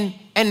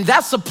 and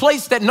that's a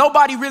place that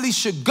nobody really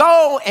should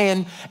go.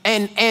 And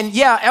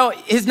yeah,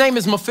 his name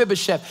is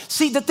Mephibosheth.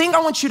 See, the thing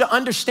I want you to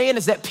understand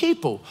is that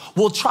people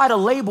will try to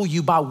label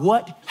you by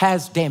what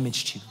has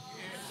damaged you.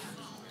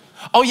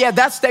 Oh yeah,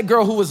 that's that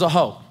girl who was a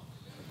hoe.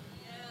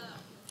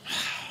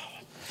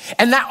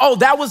 And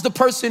that was the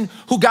person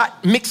who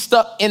got mixed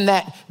up in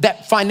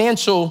that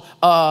financial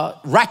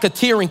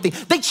racketeering thing.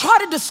 They try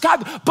to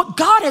describe it, but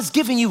God has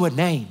given you a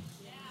name.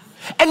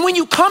 And when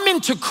you come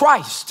into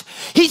Christ,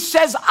 he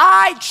says,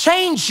 I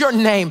change your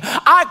name.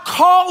 I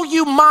call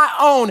you my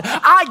own.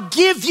 I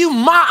give you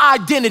my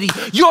identity.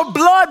 Your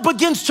blood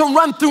begins to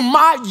run through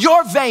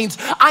your veins.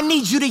 I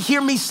need you to hear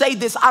me say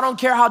this. I don't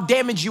care how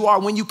damaged you are.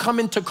 When you come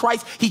into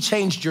Christ, he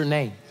changed your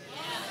name.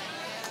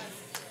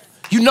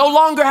 You no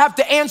longer have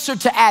to answer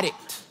to addict.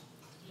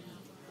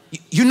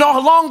 You no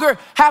longer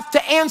have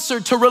to answer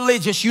to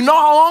religious. You no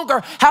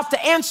longer have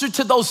to answer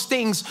to those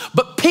things,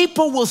 but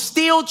people will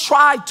still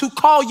try to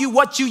call you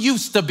what you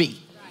used to be.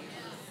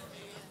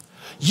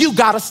 You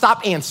got to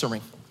stop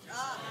answering.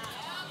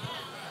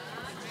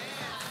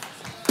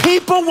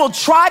 People will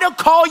try to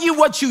call you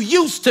what you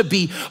used to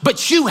be,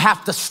 but you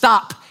have to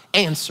stop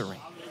answering.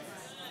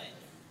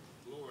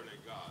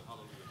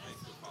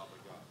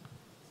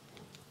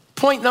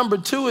 Point number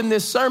 2 in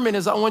this sermon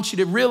is I want you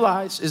to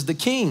realize is the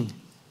king,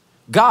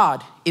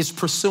 God, is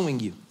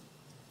pursuing you.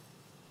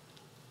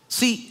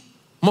 See,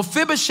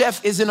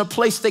 Mephibosheth is in a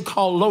place they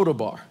call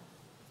Lodabar.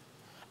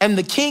 And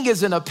the king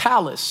is in a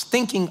palace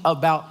thinking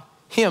about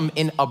him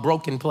in a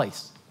broken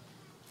place.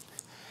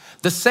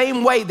 The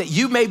same way that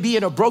you may be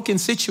in a broken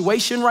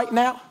situation right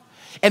now,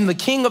 and the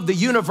king of the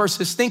universe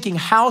is thinking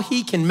how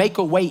he can make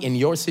a way in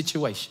your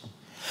situation.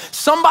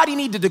 Somebody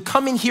needed to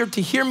come in here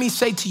to hear me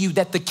say to you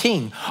that the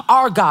king,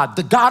 our God,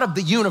 the God of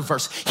the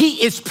universe,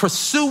 he is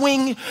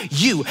pursuing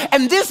you.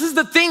 And this is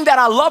the thing that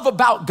I love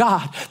about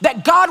God,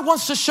 that God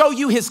wants to show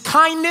you his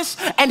kindness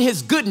and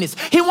his goodness.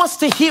 He wants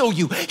to heal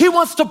you. He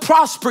wants to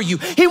prosper you.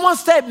 He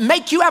wants to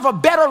make you have a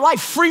better life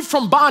free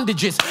from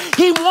bondages.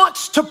 He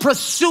wants to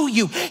pursue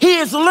you. He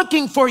is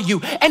looking for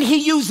you, and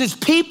he uses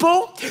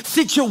people,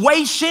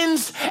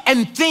 situations,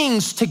 and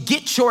things to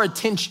get your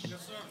attention.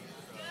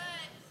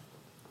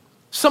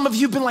 Some of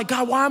you have been like,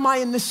 God, why am I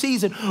in this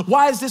season?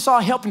 Why is this all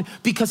helping?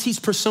 Because he's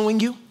pursuing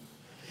you.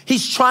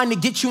 He's trying to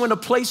get you in a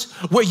place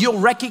where you'll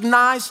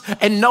recognize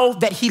and know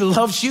that he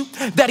loves you,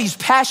 that he's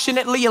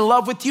passionately in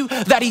love with you,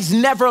 that he's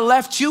never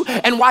left you.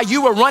 And while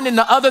you were running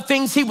to other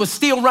things, he was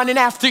still running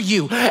after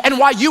you. And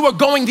while you were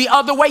going the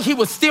other way, he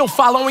was still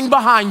following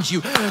behind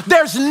you.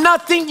 There's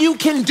nothing you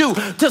can do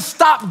to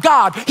stop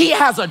God. He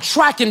has a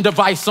tracking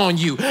device on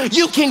you.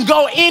 You can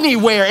go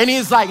anywhere, and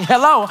he's like,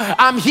 hello,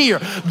 I'm here.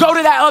 Go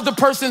to that other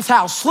person's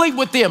house, sleep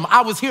with them.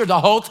 I was here the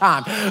whole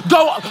time.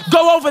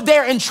 Go over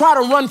there and try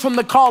to run from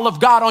the call of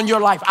God on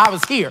your life. I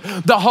was here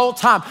the whole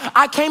time.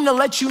 I came to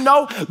let you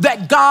know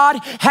that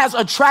God has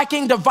a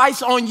tracking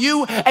device on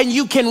you, and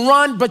you can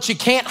run, but you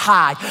can't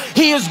hide.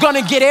 He is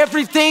going to get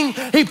everything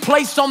he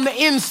placed on the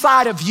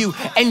inside of you,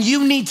 and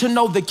you need to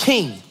know the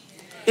king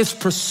is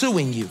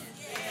pursuing you.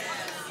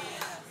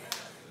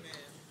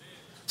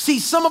 See,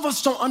 some of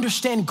us don't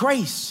understand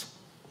grace.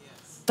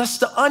 That's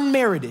the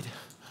unmerited,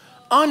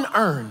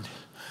 unearned,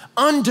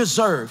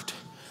 undeserved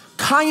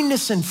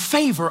kindness and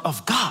favor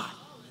of God.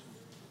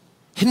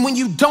 And when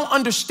you don't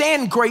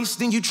understand grace,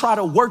 then you try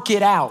to work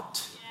it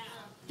out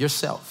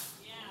yourself.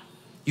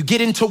 You get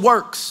into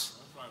works.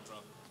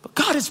 But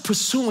God is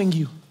pursuing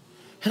you.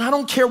 And I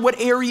don't care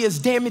what area is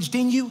damaged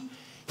in you.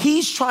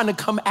 He's trying to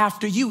come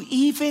after you.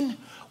 Even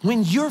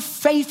when you're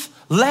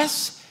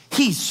faithless,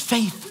 he's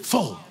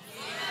faithful.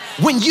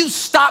 When you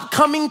stop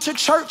coming to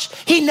church,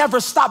 he never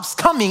stops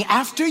coming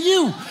after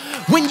you.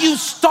 When you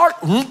start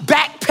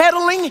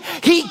backpedaling,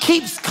 he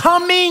keeps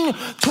coming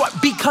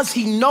because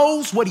he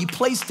knows what he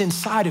placed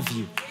inside of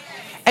you.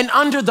 And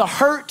under the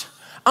hurt,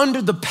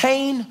 under the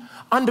pain,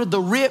 under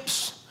the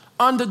rips,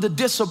 under the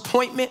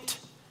disappointment,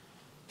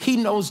 he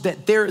knows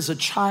that there is a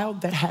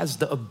child that has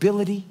the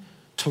ability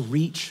to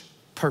reach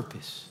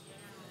purpose.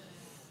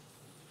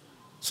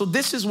 So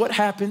this is what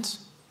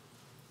happens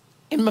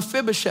in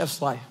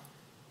Mephibosheth's life.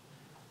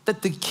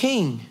 That the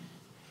king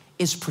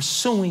is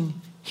pursuing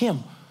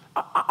him.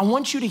 I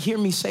want you to hear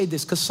me say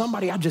this, because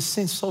somebody I just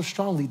sense so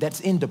strongly that's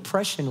in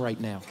depression right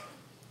now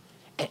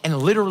and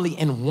literally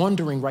in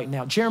wondering right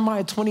now.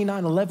 Jeremiah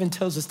 29:11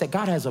 tells us that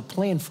God has a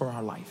plan for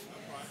our life,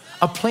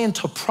 a plan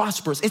to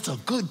prosper us. It's a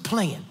good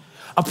plan,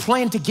 a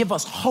plan to give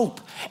us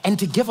hope and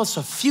to give us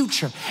a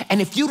future.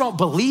 And if you don't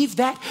believe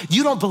that,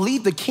 you don't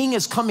believe the king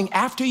is coming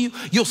after you,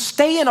 you'll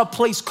stay in a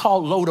place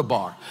called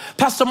Lodabar.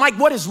 Pastor Mike,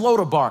 what is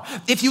Lodabar?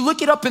 If you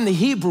look it up in the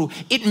Hebrew,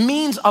 it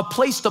means a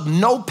place of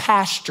no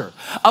pasture,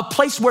 a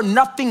place where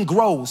nothing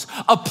grows,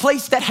 a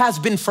place that has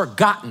been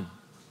forgotten.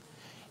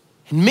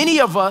 And many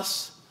of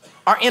us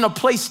are in a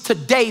place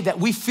today that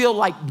we feel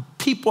like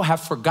people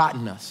have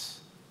forgotten us.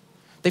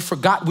 They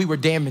forgot we were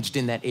damaged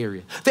in that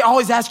area. They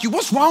always ask you,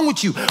 what's wrong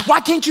with you?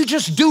 Why can't you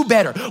just do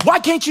better? Why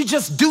can't you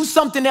just do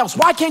something else?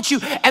 Why can't you?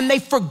 And they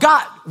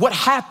forgot what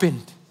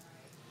happened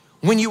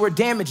when you were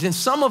damaged. And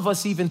some of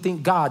us even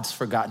think God's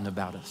forgotten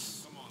about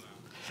us.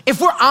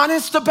 If we're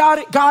honest about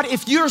it, God,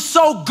 if you're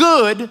so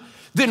good,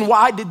 then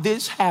why did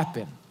this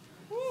happen?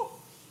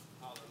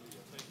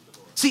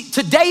 See,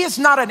 today is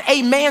not an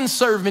amen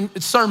sermon.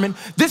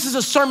 This is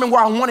a sermon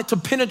where I want it to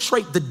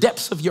penetrate the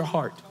depths of your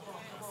heart.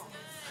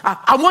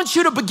 I want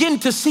you to begin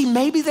to see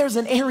maybe there's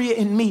an area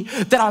in me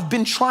that I've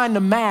been trying to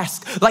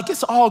mask. Like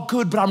it's all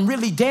good, but I'm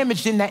really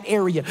damaged in that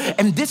area.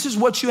 And this is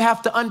what you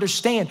have to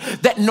understand,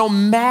 that no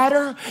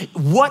matter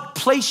what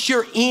place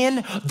you're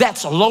in,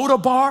 that's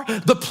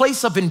Lodabar, the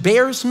place of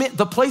embarrassment,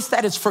 the place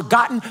that is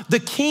forgotten, the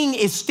king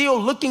is still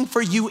looking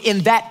for you in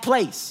that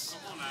place.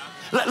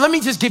 Let me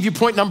just give you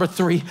point number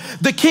 3.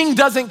 The king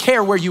doesn't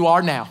care where you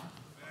are now.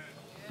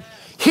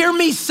 Hear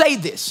me say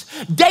this.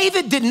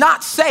 David did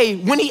not say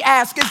when he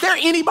asked, is there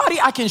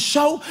anybody I can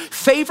show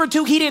favor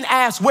to? He didn't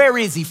ask, where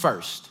is he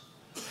first?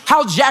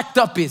 How jacked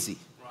up is he?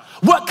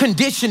 What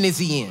condition is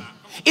he in?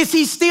 Is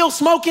he still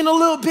smoking a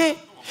little bit?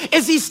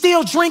 Is he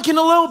still drinking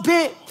a little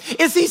bit?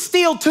 Is he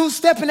still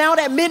two-stepping out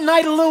at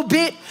midnight a little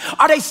bit?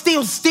 Are they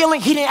still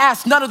stealing? He didn't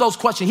ask none of those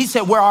questions. He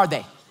said, where are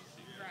they?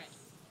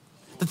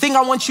 The thing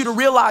I want you to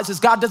realize is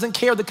God doesn't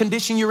care the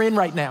condition you're in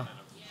right now.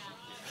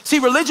 See,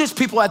 religious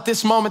people at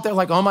this moment, they're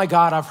like, oh my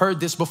God, I've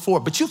heard this before,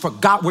 but you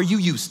forgot where you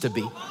used to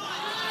be.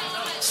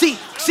 See,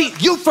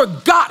 you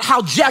forgot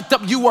how jacked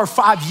up you were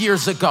 5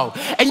 years ago.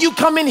 And you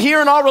come in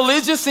here and all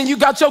religious and you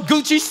got your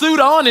Gucci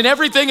suit on and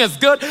everything is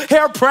good,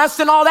 hair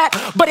pressed and all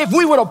that. But if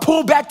we were to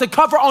pull back the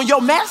cover on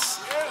your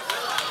mess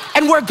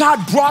and where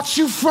God brought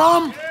you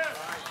from,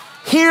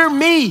 hear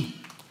me.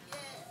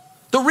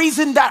 The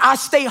reason that I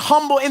stay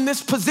humble in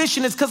this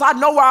position is because I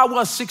know where I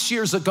was 6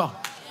 years ago.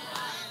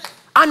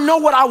 I know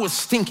what I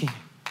was thinking.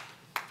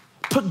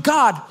 But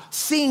God,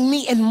 seeing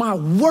me in my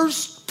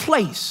worst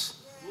place,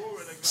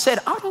 said,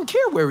 I don't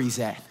care where he's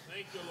at.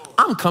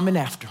 I'm coming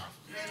after him.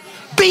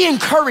 Be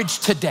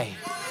encouraged today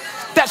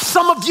that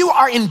some of you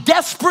are in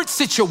desperate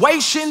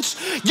situations.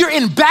 You're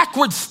in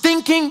backwards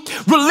thinking.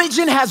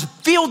 Religion has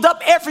filled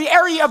up every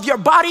area of your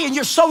body and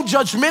you're so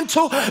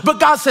judgmental. But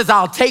God says,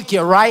 I'll take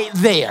you right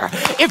there.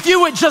 If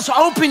you would just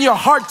open your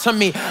heart to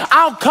me,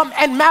 I'll come.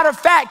 And matter of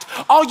fact,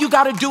 all you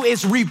got to do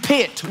is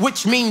repent,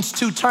 which means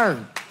to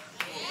turn.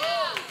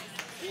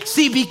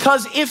 See,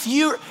 because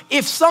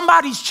if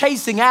somebody's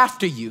chasing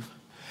after you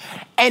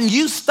and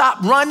you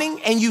stop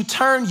running and you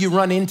turn, you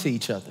run into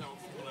each other.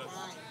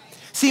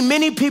 See,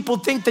 many people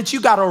think that you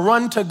got to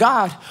run to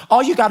God.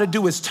 All you got to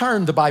do is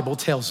turn, the Bible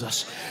tells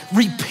us.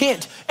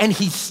 Repent, and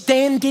he's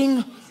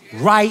standing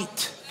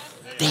right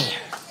there.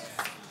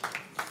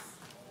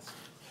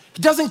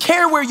 He doesn't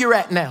care where you're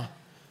at now.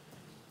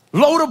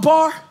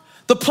 Lodabar,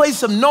 the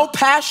place of no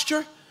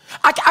pasture.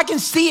 I can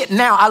see it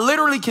now. I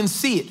literally can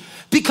see it.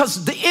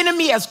 Because the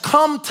enemy has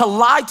come to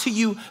lie to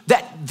you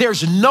that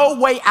there's no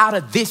way out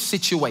of this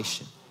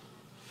situation.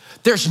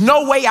 There's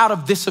no way out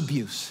of this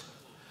abuse.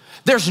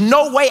 There's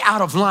no way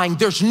out of lying.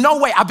 There's no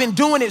way. I've been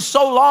doing it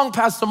so long,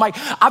 Pastor Mike.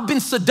 I've been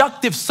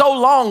seductive so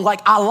long. Like,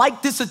 I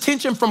like this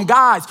attention from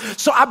guys.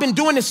 So I've been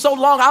doing it so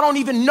long, I don't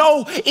even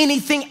know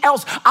anything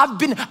else. I've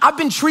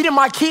been treating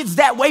my kids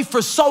that way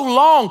for so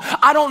long.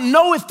 I don't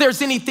know if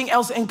there's anything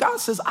else. And God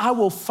says, I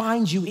will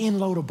find you in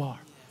Lodabar,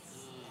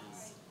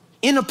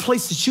 in a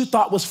place that you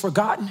thought was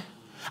forgotten.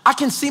 I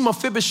can see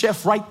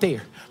Mephibosheth right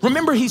there.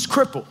 Remember, he's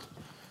crippled.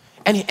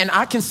 And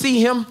I can see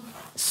him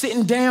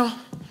sitting down,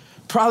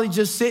 probably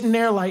just sitting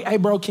there like, hey,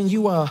 bro, can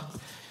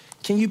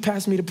you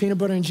pass me the peanut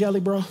butter and jelly,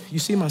 bro? You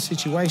see my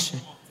situation.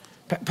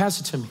 Pass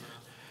it to me.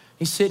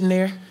 He's sitting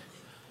there.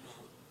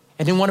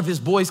 And then one of his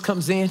boys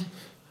comes in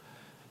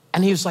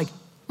and he was like,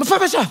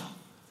 Mephibosheth,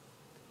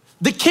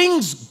 the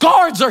king's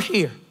guards are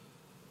here.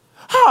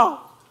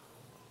 Oh,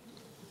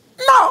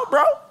 no,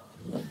 bro.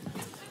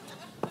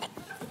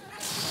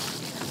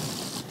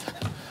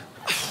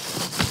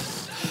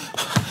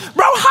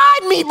 Bro,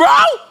 hide me,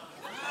 bro.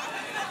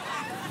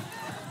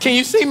 Can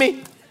you see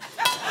me?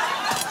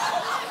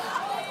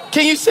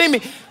 Can you see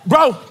me?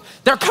 Bro,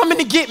 they're coming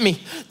to get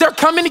me. They're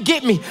coming to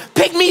get me.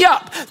 Pick me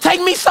up. Take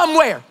me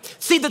somewhere.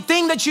 See, the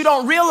thing that you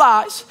don't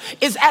realize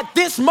is at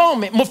this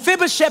moment,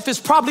 Mephibosheth is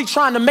probably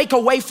trying to make a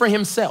way for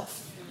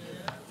himself.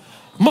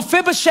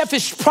 Mephibosheth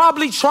is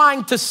probably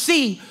trying to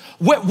see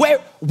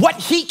what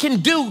he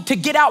can do to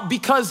get out,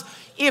 because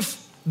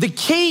if the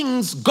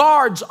king's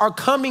guards are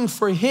coming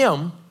for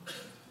him,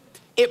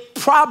 it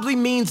probably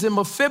means in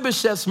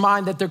Mephibosheth's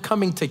mind that they're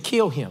coming to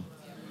kill him.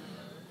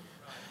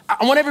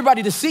 I want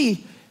everybody to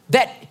see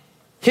that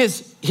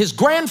his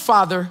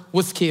grandfather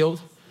was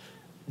killed,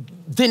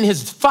 then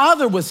his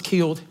father was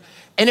killed,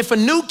 and if a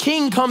new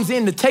king comes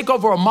in to take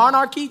over a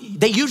monarchy,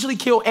 they usually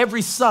kill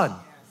every son.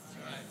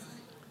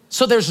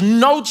 So there's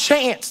no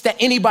chance that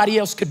anybody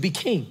else could be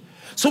king.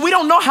 So we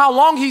don't know how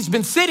long he's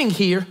been sitting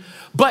here,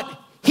 but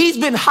he's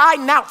been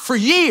hiding out for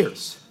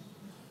years,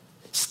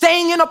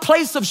 staying in a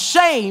place of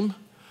shame,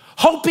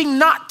 hoping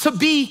not to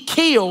be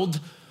killed.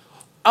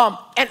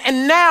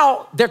 And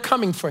now they're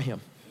coming for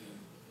him.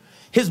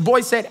 His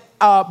boy said,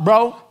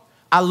 bro,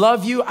 I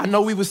love you. I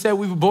know we would say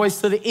we were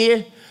boys to the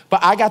ear,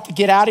 but I got to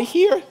get out of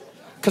here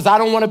because I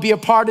don't want to be a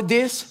part of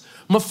this.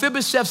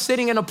 Mephibosheth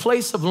sitting in a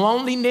place of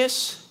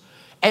loneliness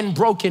and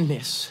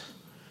brokenness.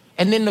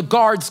 And then the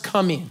guards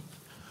come in.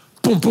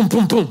 Boom, boom,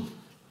 boom, boom.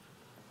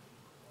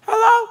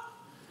 Hello?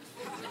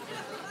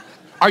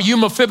 Are you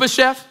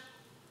Mephibosheth?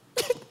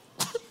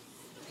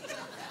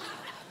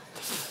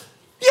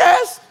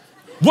 Yes.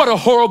 What a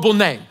horrible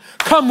name.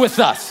 Come with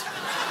us.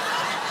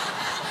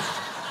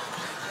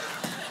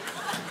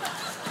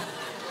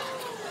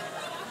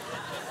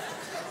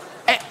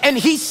 And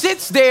he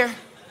sits there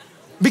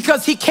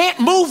because he can't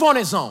move on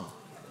his own.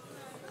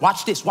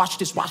 Watch this, watch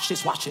this, watch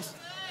this, watch this.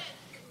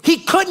 He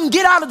couldn't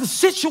get out of the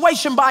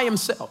situation by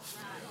himself.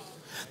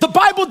 The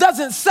Bible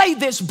doesn't say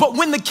this, but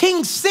when the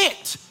king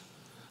sent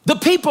the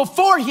people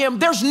for him,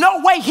 there's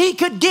no way he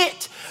could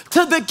get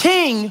to the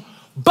king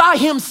by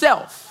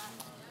himself.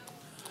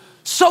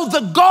 So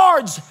the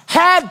guards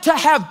had to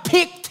have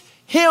picked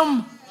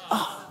him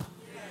up.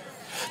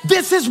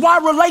 This is why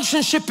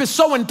relationship is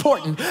so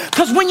important.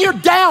 Because when you're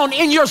down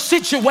in your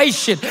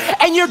situation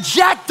and you're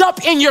jacked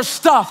up in your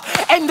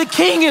stuff and the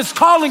king is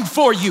calling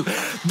for you,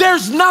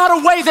 there's not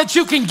a way that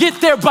you can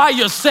get there by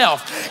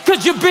yourself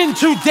because you've been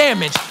too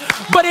damaged.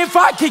 But if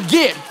I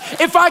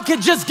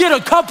could just get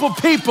a couple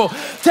people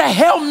to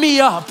help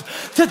me up,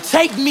 to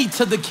take me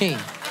to the king.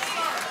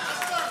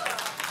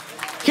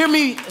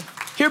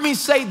 Hear me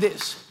say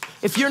this.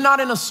 If you're not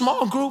in a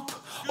small group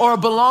or a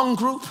belong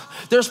group,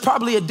 there's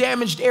probably a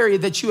damaged area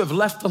that you have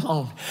left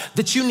alone,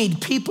 that you need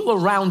people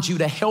around you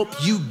to help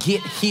you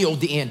get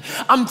healed in.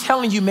 I'm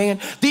telling you, man,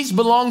 these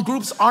belong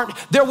groups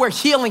they're where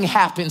healing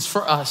happens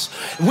for us.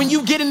 When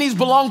you get in these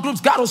belong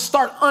groups, God will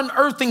start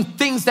unearthing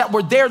things that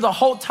were there the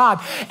whole time,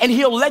 and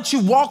he'll let you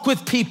walk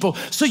with people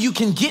so you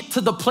can get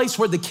to the place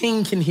where the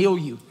king can heal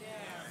you.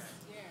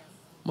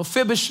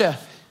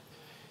 Mephibosheth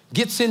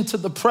gets into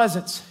the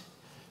presence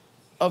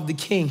of the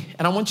king,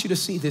 and I want you to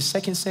see this,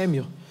 2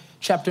 Samuel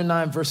chapter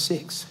 9, verse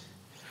 6.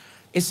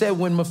 It said,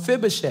 when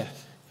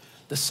Mephibosheth,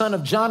 the son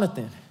of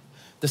Jonathan,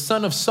 the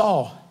son of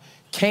Saul,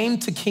 came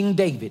to King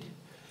David,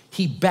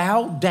 he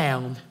bowed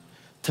down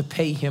to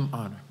pay him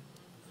honor.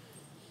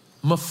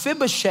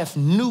 Mephibosheth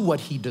knew what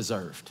he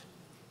deserved.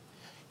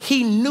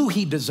 He knew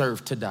he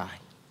deserved to die.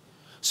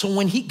 So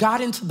when he got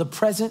into the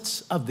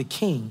presence of the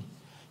king,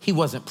 he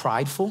wasn't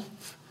prideful.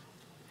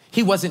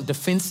 He wasn't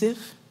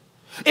defensive.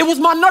 It was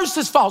my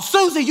nurse's fault.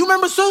 Susie, you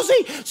remember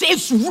Susie?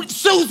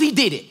 Susie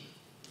did it.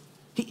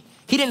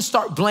 He didn't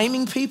start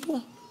blaming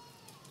people.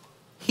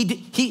 He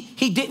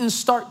didn't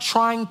start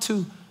trying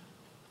to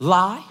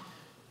lie.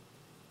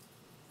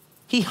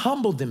 He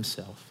humbled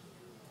himself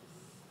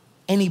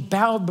and he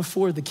bowed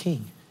before the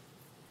king.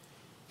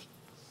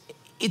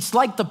 It's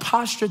like the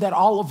posture that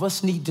all of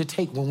us need to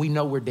take when we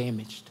know we're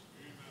damaged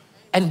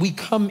and we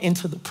come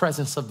into the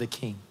presence of the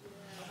king.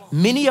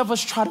 Many of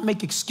us try to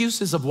make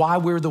excuses of why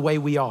we're the way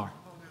we are.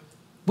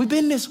 We've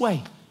been this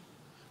way.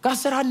 God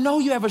said, I know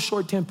you have a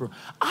short temper.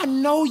 I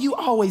know you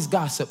always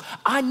gossip.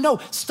 I know.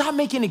 Stop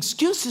making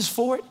excuses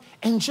for it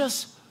and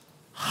just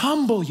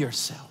humble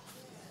yourself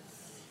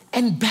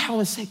and bow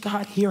and say,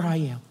 God, here I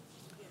am.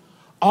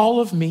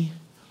 All of me,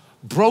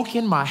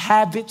 broken, my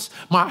habits,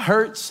 my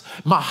hurts,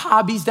 my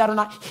hobbies that are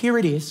not, here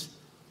it is.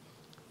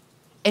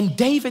 And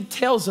David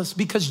tells us,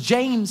 because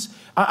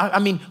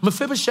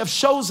Mephibosheth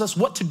shows us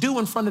what to do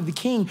in front of the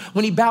king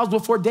when he bows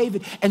before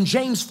David. And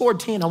James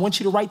 4:10, I want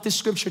you to write this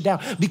scripture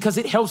down because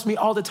it helps me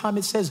all the time.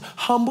 It says,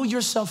 humble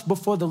yourself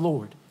before the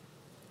Lord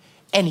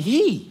and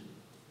he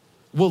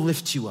will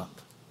lift you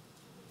up.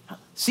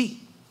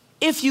 See,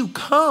 if you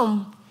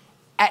come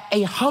at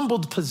a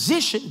humbled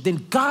position,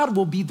 then God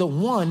will be the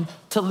one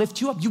to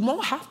lift you up. You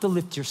won't have to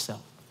lift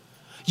yourself.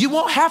 You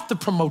won't have to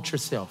promote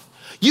yourself.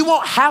 You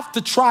won't have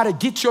to try to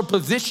get your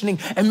positioning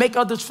and make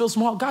others feel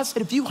small. God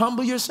said, if you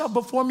humble yourself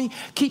before me,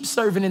 keep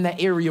serving in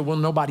that area where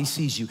nobody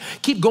sees you.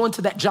 Keep going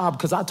to that job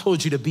because I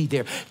told you to be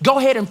there. Go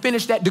ahead and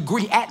finish that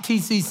degree at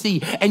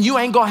TCC and you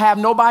ain't gonna have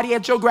nobody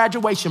at your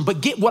graduation, but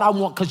get what I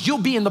want because you'll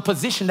be in the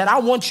position that I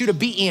want you to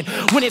be in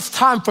when it's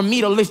time for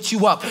me to lift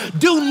you up.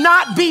 Do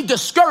not be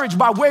discouraged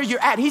by where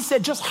you're at. He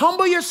said, just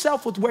humble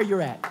yourself with where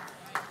you're at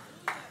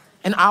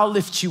and I'll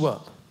lift you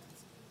up.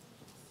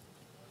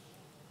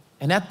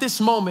 And at this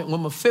moment,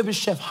 when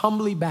Mephibosheth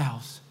humbly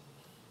bows,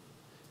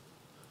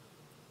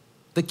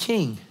 the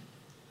king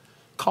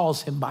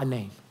calls him by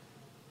name.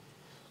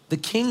 The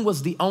king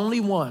was the only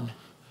one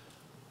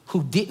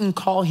who didn't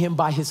call him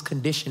by his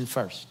condition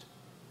first.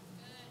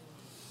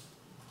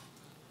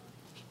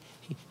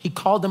 He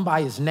called him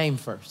by his name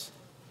first.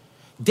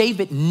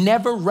 David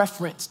never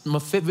referenced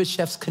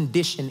Mephibosheth's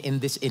condition in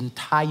this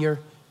entire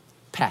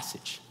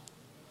passage,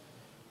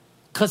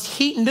 because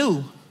he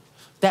knew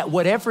that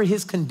whatever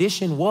his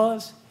condition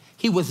was,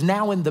 he was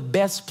now in the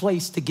best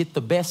place to get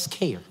the best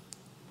care,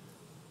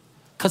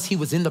 because he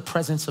was in the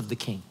presence of the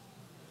king.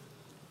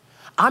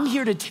 I'm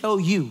here to tell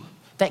you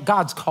that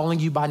God's calling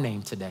you by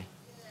name today.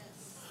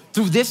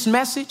 Through this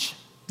message,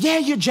 yeah,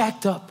 you're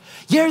jacked up.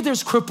 Yeah,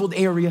 there's crippled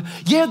area.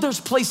 Yeah, there's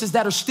places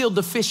that are still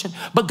deficient,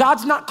 but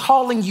God's not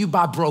calling you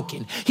by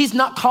broken. He's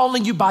not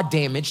calling you by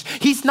damaged.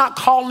 He's not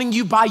calling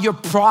you by your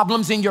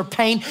problems and your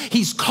pain.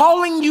 He's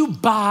calling you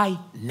by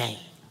name.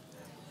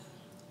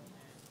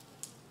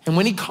 And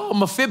when he called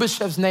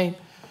Mephibosheth's name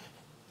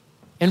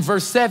in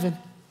verse 7,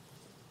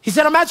 he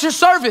said, I'm at your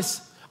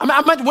service. I'm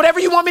at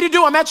whatever you want me to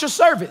do, I'm at your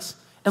service.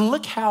 And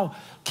look how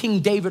King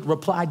David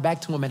replied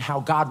back to him and how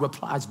God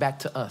replies back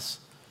to us.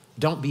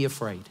 Don't be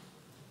afraid.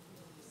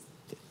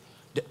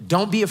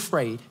 Don't be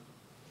afraid.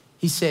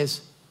 He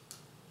says,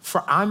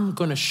 for I'm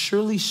going to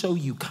surely show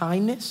you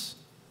kindness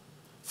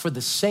for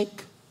the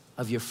sake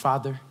of your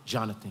father,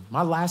 Jonathan.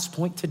 My last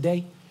point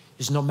today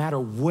is no matter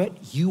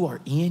what you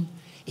are in,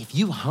 if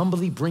you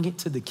humbly bring it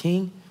to the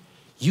king,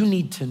 you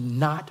need to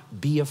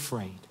not be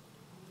afraid.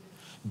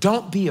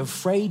 Don't be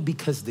afraid,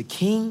 because the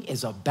king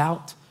is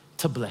about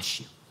to bless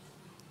you.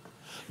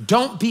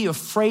 Don't be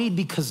afraid,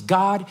 because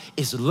God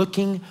is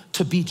looking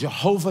to be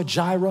Jehovah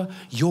Jireh,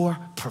 your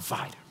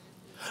provider.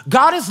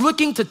 God is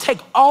looking to take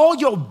all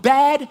your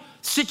bad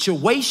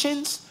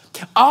situations,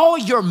 all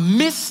your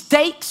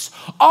mistakes,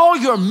 all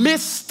your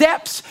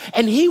missteps,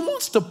 and he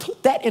wants to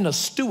put that in a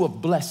stew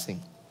of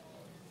blessing.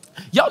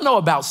 Y'all know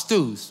about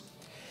stews.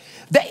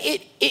 That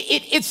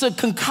it's a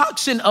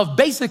concoction of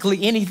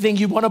basically anything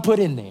you want to put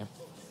in there.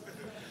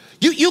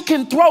 You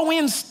can throw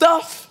in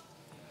stuff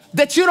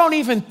that you don't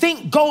even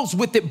think goes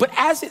with it, but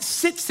as it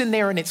sits in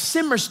there and it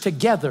simmers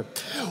together,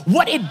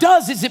 what it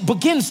does is it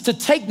begins to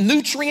take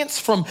nutrients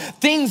from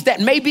things that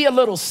may be a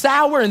little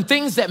sour and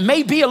things that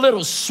may be a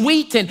little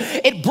sweet, and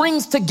it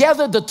brings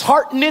together the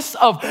tartness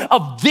of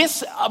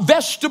this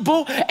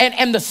vegetable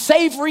and the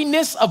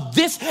savoriness of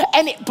this,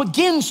 and it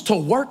begins to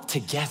work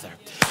together.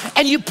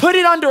 And you put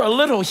it under a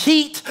little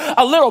heat,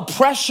 a little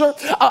pressure,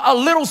 a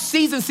little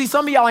season. See,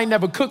 some of y'all ain't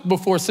never cooked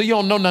before, so you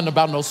don't know nothing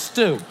about no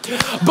stew.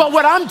 But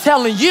what I'm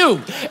telling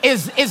you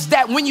is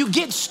that when you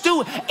get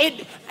stew,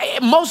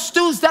 most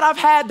stews that I've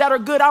had that are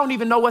good, I don't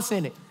even know what's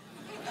in it.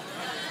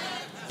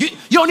 You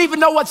don't even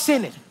know what's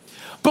in it.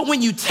 But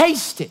when you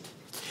taste it,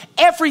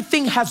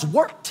 everything has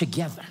worked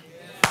together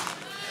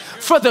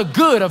for the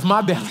good of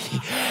my belly.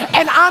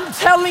 And I'm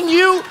telling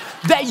you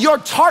that your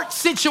tart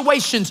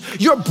situations,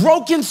 your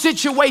broken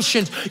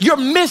situations, your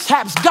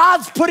mishaps,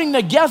 God's putting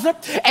together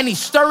and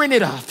he's stirring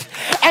it up.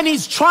 And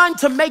he's trying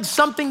to make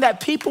something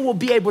that people will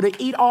be able to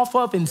eat off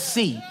of and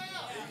see,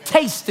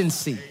 taste and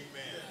see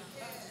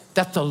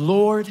that the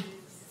Lord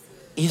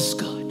is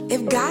good.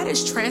 If God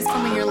is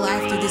transforming your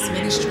life through this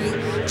ministry,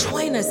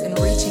 join us in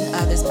reaching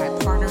others by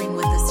partnering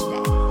with us today.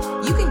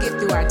 You can give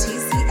through our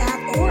TC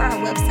app or our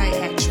website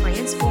at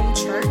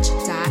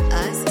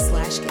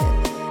transformchurch.us/give.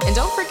 And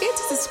don't forget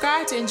to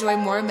subscribe to enjoy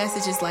more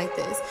messages like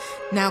this.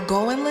 Now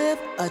go and live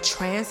a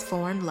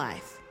transformed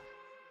life.